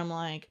it, the more I'm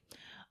like,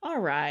 all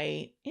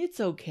right, it's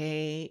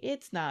okay.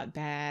 It's not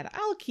bad.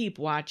 I'll keep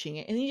watching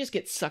it. And then you just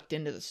get sucked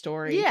into the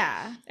story.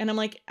 Yeah. And I'm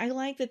like, I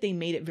like that they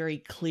made it very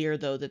clear,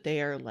 though, that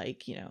they are,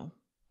 like, you know,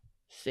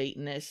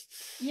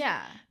 Satanists.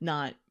 Yeah.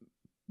 Not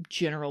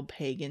general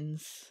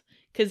pagans.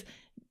 Because,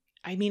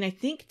 I mean, I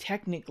think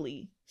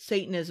technically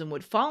Satanism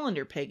would fall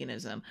under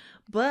paganism,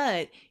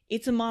 but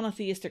it's a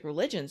monotheistic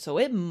religion, so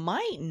it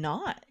might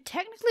not.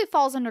 Technically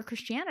falls under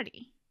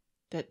Christianity.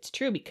 That's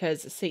true,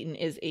 because Satan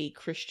is a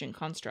Christian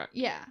construct.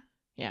 Yeah.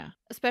 Yeah.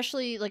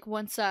 Especially like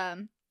once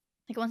you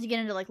get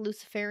into like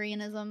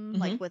Luciferianism,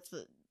 like with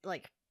the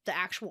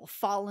actual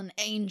fallen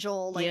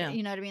angel, like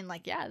you know what I mean?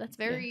 Like, yeah, that's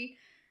very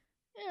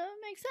it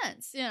makes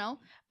sense, you know.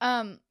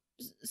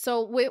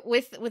 So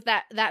with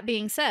that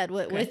being said,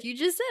 what you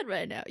just said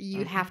right now,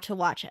 you have to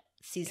watch it,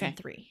 season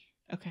 3.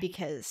 Okay.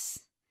 Because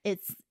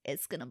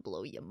it's gonna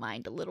blow your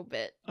mind a little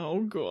bit.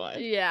 Oh god.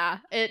 Yeah.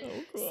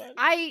 God.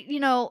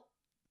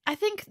 I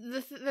think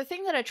the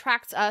thing that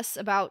attracts us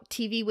about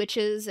TV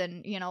witches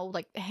and, you know,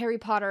 like Harry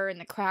Potter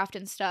and the craft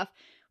and stuff,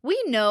 we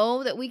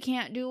know that we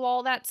can't do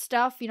all that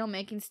stuff, you know,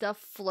 making stuff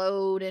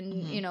float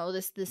and, you know,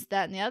 this,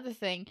 that, and the other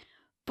thing.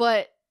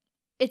 But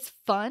it's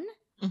fun.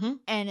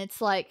 And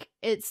it's like,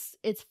 it's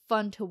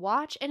fun to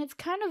watch. And it's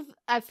kind of,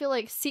 I feel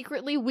like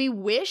secretly we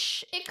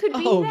wish it could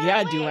be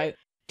that way.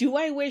 Do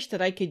I wish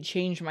that I could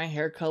change my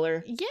hair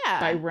color by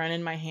Yeah.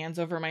 running my hands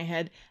over my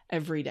head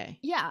every day?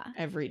 Yeah.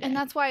 Every day. And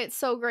that's why it's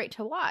so great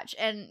to watch.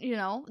 And, you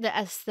know, the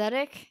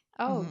aesthetic.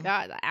 Oh,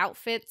 God. The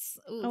outfits.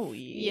 Oof, oh,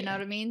 yeah. You know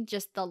what I mean?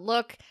 Just the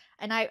look.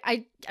 And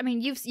I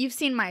mean, you've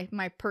seen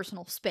my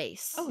personal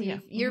space. Oh, yeah.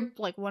 You're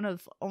like one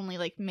of only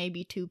like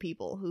maybe 2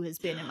 people who has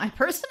been in my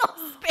personal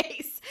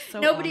space. So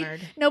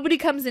Nobody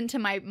comes into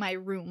my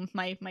room,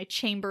 my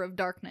chamber of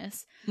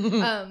darkness.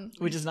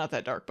 Which is not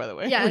that dark, by the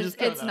way. Yeah,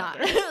 it's not.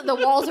 The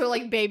walls are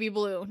like baby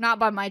blue, not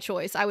by my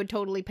choice. I would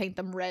totally paint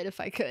them red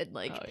if I could.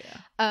 Like,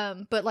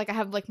 but like I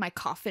have like my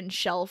coffin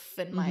shelf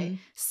and my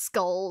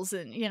skulls,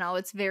 and you know,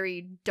 it's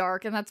very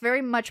dark, and that's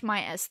very much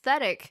my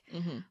aesthetic.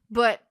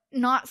 But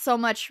not so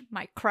much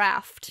my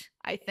craft.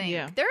 I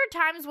think there are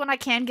times when I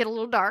can get a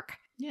little dark.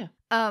 Yeah.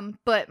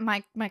 But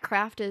my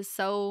craft is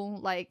so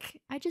like,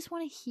 I just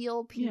want to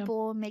heal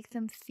people and make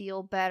them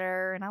feel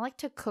better, and I like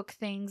to cook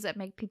things that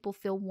make people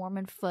feel warm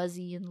and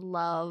fuzzy and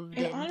loved.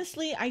 And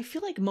honestly, I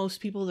feel like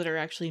most people that are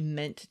actually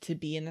meant to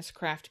be in this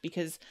craft,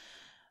 because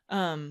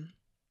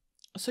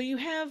so you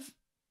have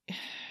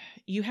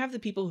the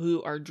people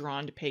who are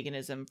drawn to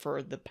paganism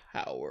for the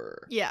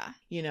power. Yeah.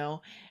 You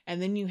know,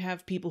 and then you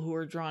have people who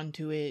are drawn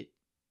to it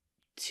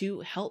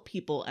to help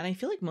people, and I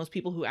feel like most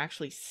people who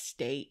actually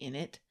stay in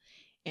it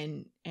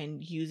and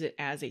use it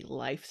as a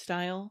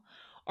lifestyle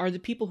are the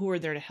people who are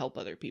there to help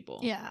other people.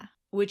 Yeah.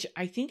 Which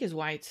I think is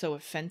why it's so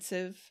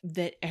offensive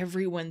that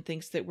everyone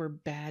thinks that we're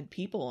bad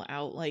people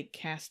out like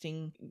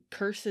casting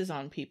curses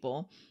on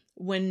people,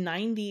 when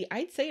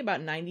I'd say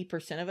about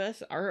 90% of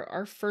us,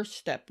 our first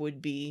step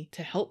would be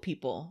to help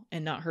people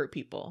and not hurt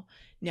people.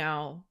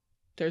 Now,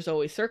 there's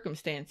always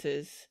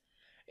circumstances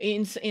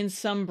in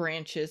some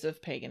branches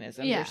of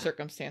paganism. There's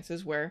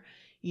circumstances where,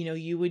 you know,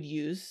 you would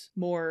use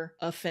more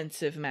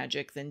offensive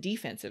magic than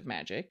defensive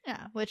magic.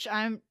 Yeah, which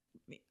I'm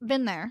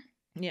been there.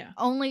 Yeah.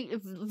 Only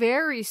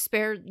very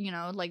spare, you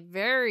know, like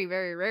very,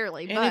 very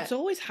rarely. And it's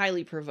always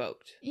highly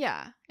provoked.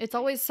 Yeah. It's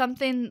always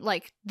something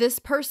like, this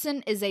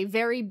person is a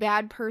very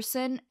bad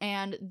person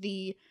and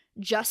the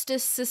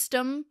justice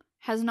system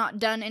has not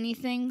done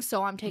anything,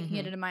 so I'm taking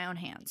it into my own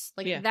hands.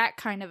 Like that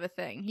kind of a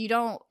thing. You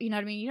don't, you know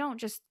what I mean?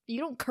 You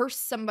don't curse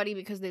somebody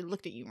because they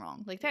looked at you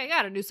wrong. Like, they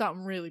gotta do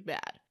something really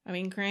bad. I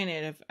mean,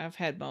 granted, I've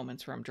had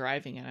moments where I'm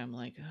driving and I'm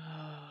like,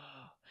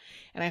 oh,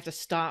 and I have to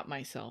stop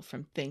myself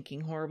from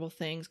thinking horrible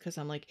things, because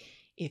I'm like,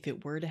 if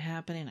it were to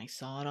happen and I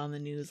saw it on the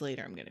news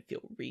later, I'm going to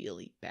feel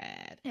really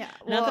bad. Yeah.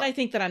 Not that I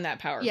think that I'm that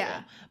powerful,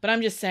 but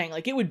I'm just saying,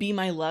 like, it would be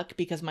my luck,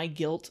 because my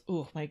guilt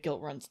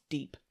runs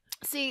deep.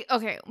 See,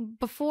 okay,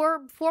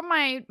 before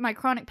my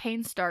chronic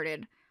pain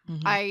started,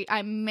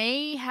 I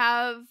may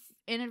have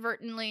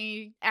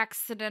inadvertently,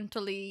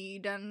 accidentally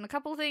done a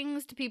couple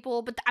things to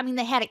people, but I mean,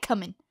 they had it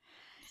coming.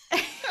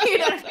 You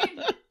know what I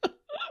mean?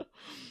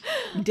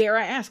 Dare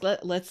I ask?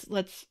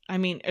 Let's. I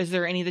mean, is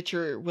there any that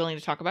you're willing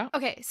to talk about?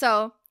 Okay,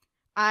 so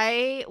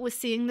I was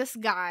seeing this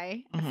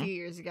guy a few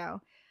years ago.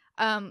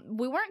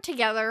 We weren't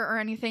together or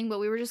anything, but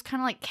we were just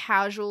kind of like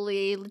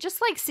casually,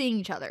 just like seeing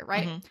each other,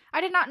 right?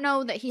 I did not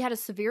know that he had a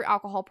severe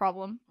alcohol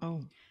problem.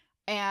 Oh.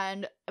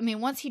 And I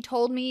mean, once he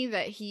told me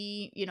that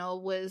he, you know,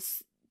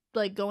 was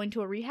like going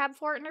to a rehab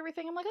for it and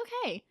everything, I'm like,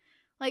 okay,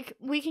 like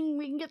we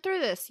can get through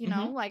this, you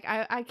know, like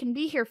I can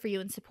be here for you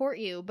and support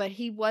you. But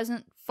he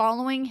wasn't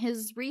following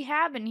his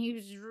rehab, and he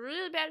was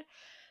really bad.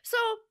 So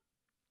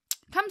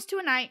comes to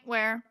a night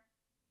where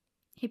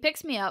he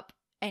picks me up,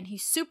 and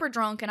he's super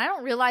drunk, and I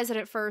don't realize it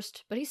at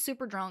first, but he's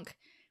super drunk.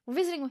 We're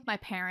visiting with my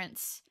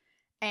parents,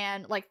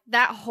 And like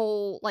that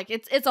whole, like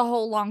it's a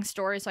whole long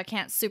story, so I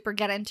can't super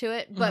get into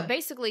it. But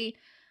basically,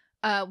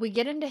 we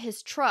get into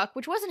his truck,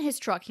 which wasn't his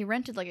truck. He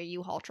rented like a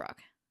U-Haul truck,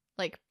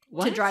 like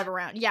to drive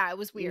around. Yeah, it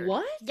was weird.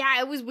 What?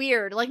 Yeah, it was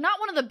weird. Like not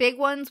one of the big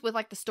ones with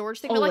like the storage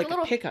thing, Oh, but like a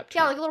little pickup truck.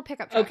 Yeah, like a little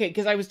pickup truck. Okay,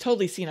 because I was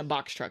totally seeing a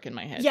box truck in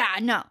my head. Yeah,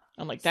 no.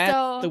 I'm like,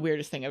 that's the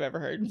weirdest thing I've ever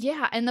heard.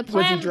 Yeah, and the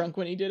plan... Was he drunk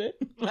when he did it?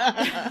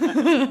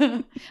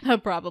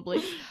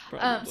 Probably.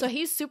 So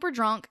he's super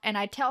drunk, and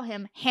I tell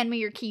him, hand me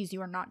your keys,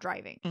 you are not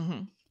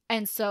driving.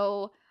 And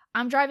so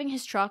I'm driving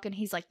his truck, and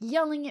he's like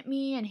yelling at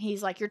me, and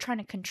he's like, you're trying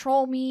to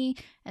control me,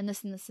 and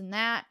this and this and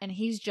that, and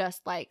he's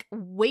just like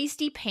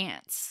wasty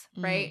pants,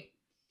 right?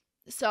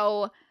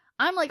 So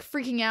I'm like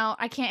freaking out.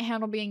 I can't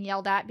handle being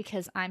yelled at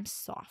because I'm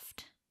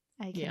soft.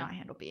 I cannot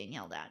handle being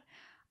yelled at.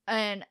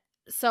 And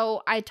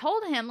so I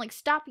told him, like,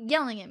 stop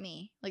yelling at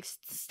me. Like,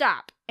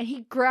 stop. And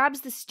he grabs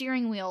the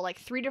steering wheel, like,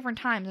 3 different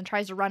times and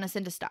tries to run us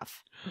into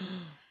stuff.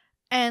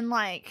 And,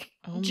 like,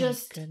 oh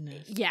just... my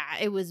goodness. Yeah,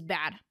 it was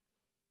bad.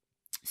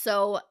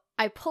 So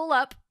I pull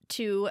up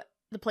to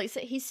the place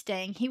that he's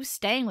staying. He was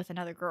staying with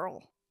another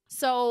girl.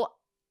 So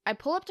I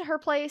pull up to her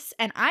place,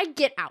 and I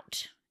get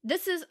out.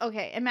 This is...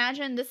 Okay,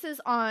 imagine this is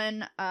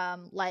on,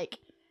 like,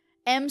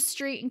 M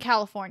Street in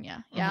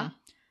California. Yeah?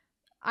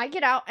 I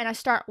get out, and I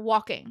start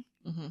walking.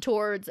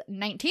 Towards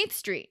 19th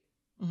Street,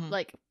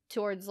 like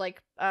towards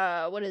like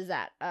what is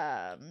that,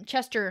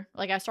 Chester.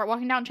 Like I start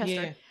walking down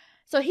Chester.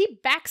 So he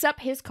backs up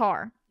his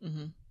car,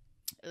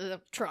 the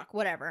truck,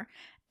 whatever,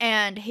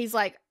 and he's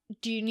like,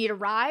 do you need a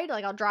ride?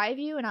 Like I'll drive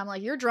you. And I'm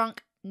like, you're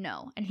drunk.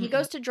 No. And he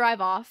goes to drive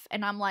off,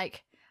 and I'm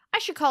like, I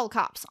should call the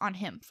cops on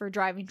him for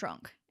driving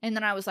drunk. And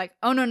then I was like,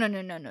 oh no,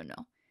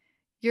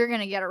 you're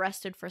gonna get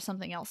arrested for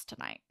something else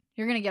tonight.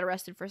 You're gonna get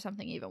arrested for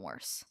something even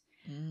worse.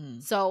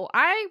 So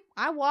I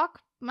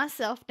walk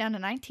myself down to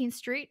 19th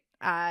Street.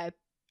 I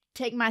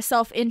take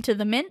myself into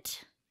the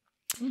Mint,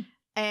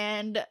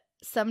 and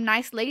some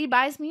nice lady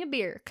buys me a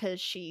beer because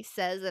she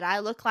says that I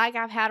look like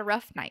I've had a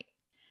rough night.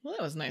 Well,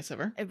 that was nice of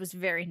her. It was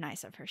very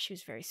nice of her. She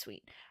was very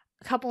sweet.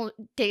 A couple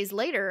days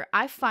later,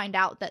 I find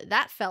out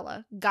that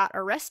fella got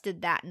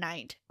arrested that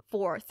night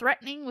for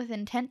threatening with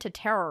intent to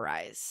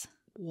terrorize.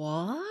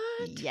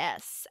 What?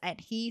 Yes, and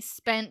he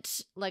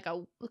spent like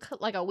a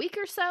week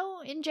or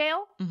so in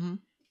jail.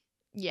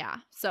 Yeah,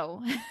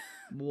 so...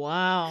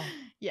 Wow.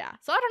 Yeah,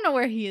 so I don't know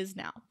where he is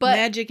now. But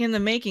magic in the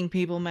making,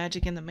 people.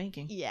 Magic in the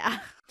making. Yeah.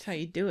 That's how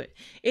you do it.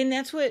 And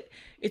that's what...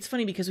 It's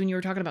funny because when you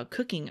were talking about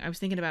cooking, I was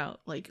thinking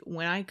about, like,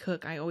 when I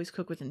cook, I always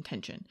cook with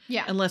intention.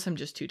 Yeah. Unless I'm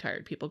just too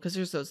tired, people, because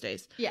there's those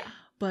days. Yeah.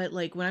 But,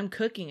 like, when I'm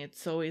cooking,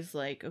 it's always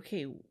like,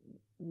 okay,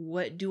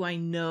 what do I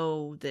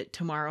know that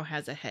tomorrow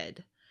has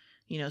ahead?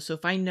 You know, so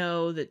if I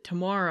know that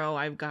tomorrow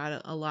I've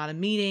got a lot of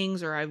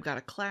meetings or I've got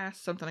a class,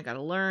 something I got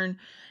to learn,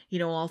 you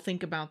know, I'll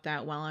think about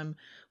that while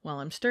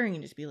I'm stirring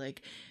and just be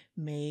like,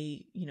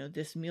 may, you know,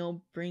 this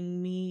meal bring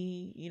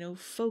me, you know,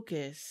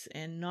 focus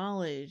and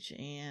knowledge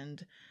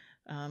and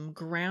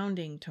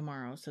grounding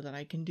tomorrow so that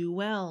I can do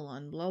well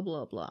on blah,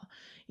 blah, blah.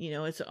 You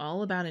know, it's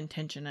all about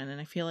intention. And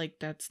I feel like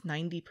that's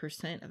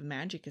 90% of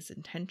magic is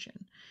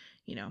intention,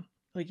 you know.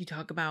 Like you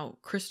talk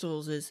about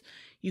crystals is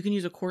you can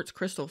use a quartz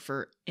crystal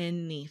for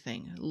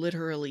anything,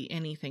 literally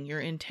anything.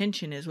 Your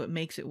intention is what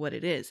makes it what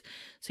it is.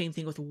 Same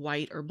thing with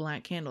white or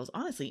black candles.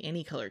 Honestly,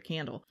 any color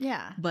candle.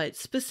 Yeah. But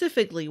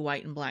specifically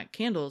white and black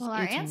candles, well,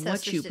 it's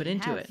what you put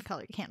into it.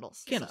 Colored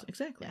candles. Candles, so,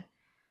 exactly. Yeah.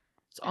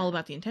 It's all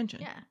about the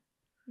intention. Yeah.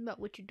 About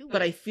what you do.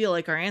 But I feel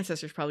like our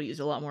ancestors probably used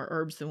a lot more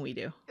herbs than we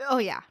do. Oh,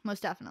 yeah.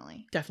 Most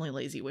definitely. Definitely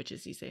lazy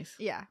witches these days.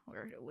 Yeah.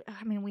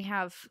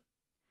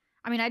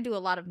 I do a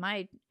lot of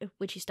my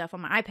witchy stuff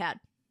on my iPad.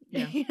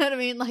 Yeah. You know what I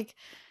mean? Like,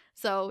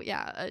 so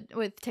yeah,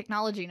 with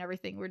technology and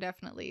everything, we're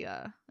definitely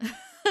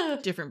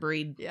different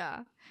breed.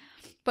 Yeah.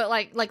 But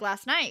like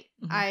last night,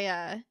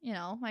 I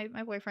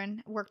my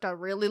boyfriend worked a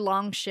really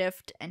long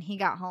shift, and he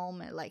got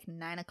home at like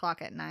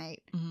 9:00 at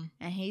night,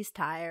 and he's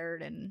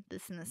tired and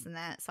this and this and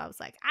that. So I was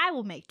like, I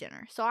will make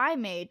dinner. So I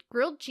made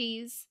grilled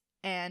cheese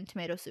and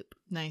tomato soup.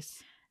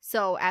 Nice.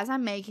 So as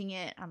I'm making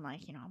it, I'm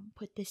like, I'm gonna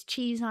put this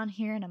cheese on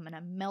here, and I'm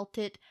gonna melt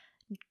it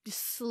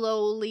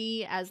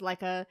slowly as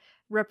like a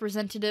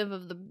representative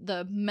of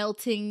the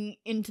melting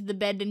into the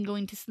bed and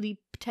going to sleep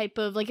type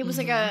of, like, it was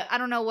like a, I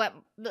don't know what,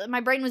 my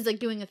brain was like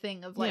doing a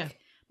thing of like,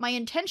 my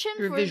intention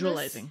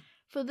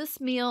for this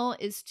meal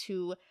is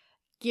to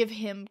give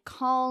him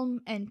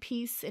calm and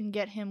peace and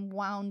get him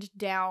wound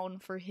down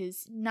for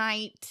his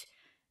night.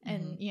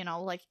 And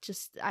like,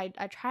 just I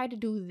try to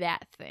do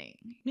that thing.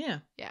 Yeah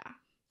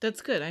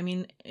That's good. I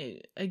mean,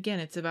 again,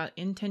 it's about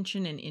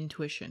intention and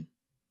intuition.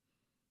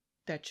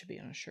 That should be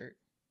on a shirt.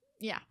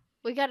 Yeah.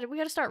 We got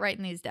to start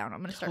writing these down. I'm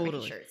going to start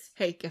making shirts.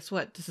 Hey, guess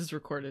what? This is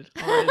recorded.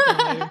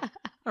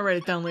 I'll write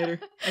it down later.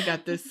 I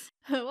got this.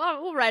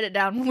 Well, we'll write it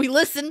down when we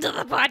listen to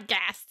the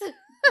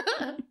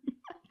podcast.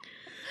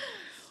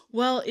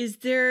 Well, is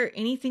there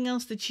anything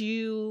else that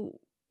you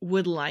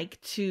would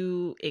like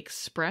to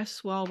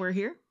express while we're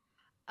here?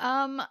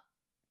 Not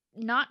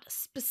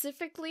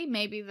specifically.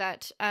 Maybe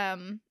that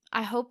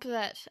I hope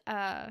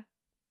that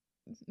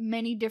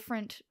many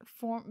different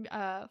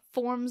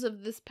forms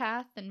of this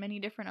path and many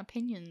different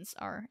opinions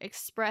are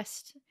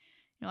expressed.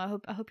 You know,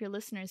 I hope your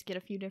listeners get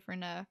a few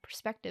different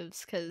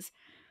perspectives, because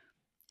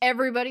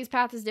everybody's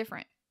path is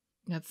different.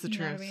 That's the You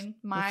know truth. what I mean?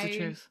 That's the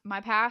truth.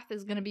 My path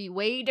is going to be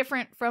way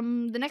different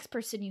from the next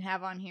person you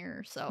have on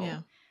here. So,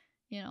 yeah.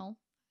 You know,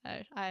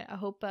 I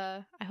hope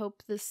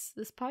this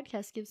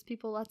podcast gives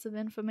people lots of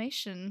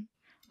information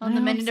on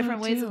the many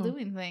different ways of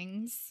doing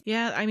things.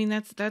 Yeah, I mean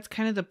that's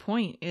kind of the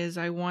point. Is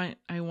I want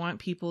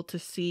people to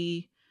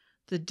see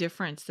the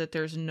difference, that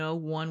there's no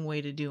one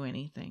way to do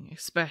anything,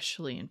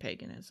 especially in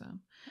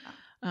paganism.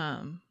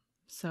 Yeah.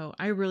 So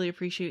I really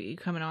appreciate you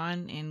coming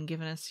on and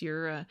giving us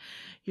your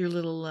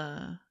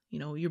little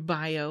your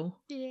bio.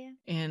 Yeah.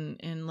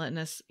 And letting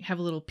us have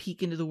a little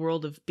peek into the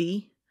world of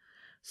B.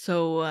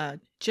 So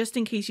just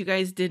in case you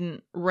guys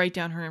didn't write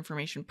down her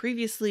information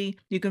previously,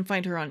 you can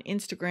find her on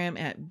Instagram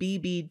at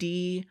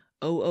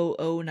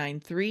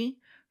BBD00093.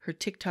 Her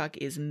TikTok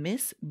is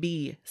Miss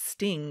B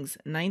Stings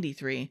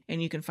 93,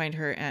 and you can find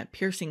her at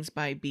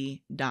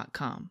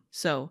piercingsbyb.com.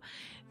 So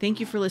thank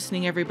you for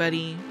listening,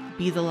 everybody.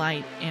 Be the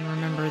light, and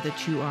remember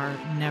that you are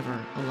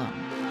never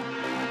alone.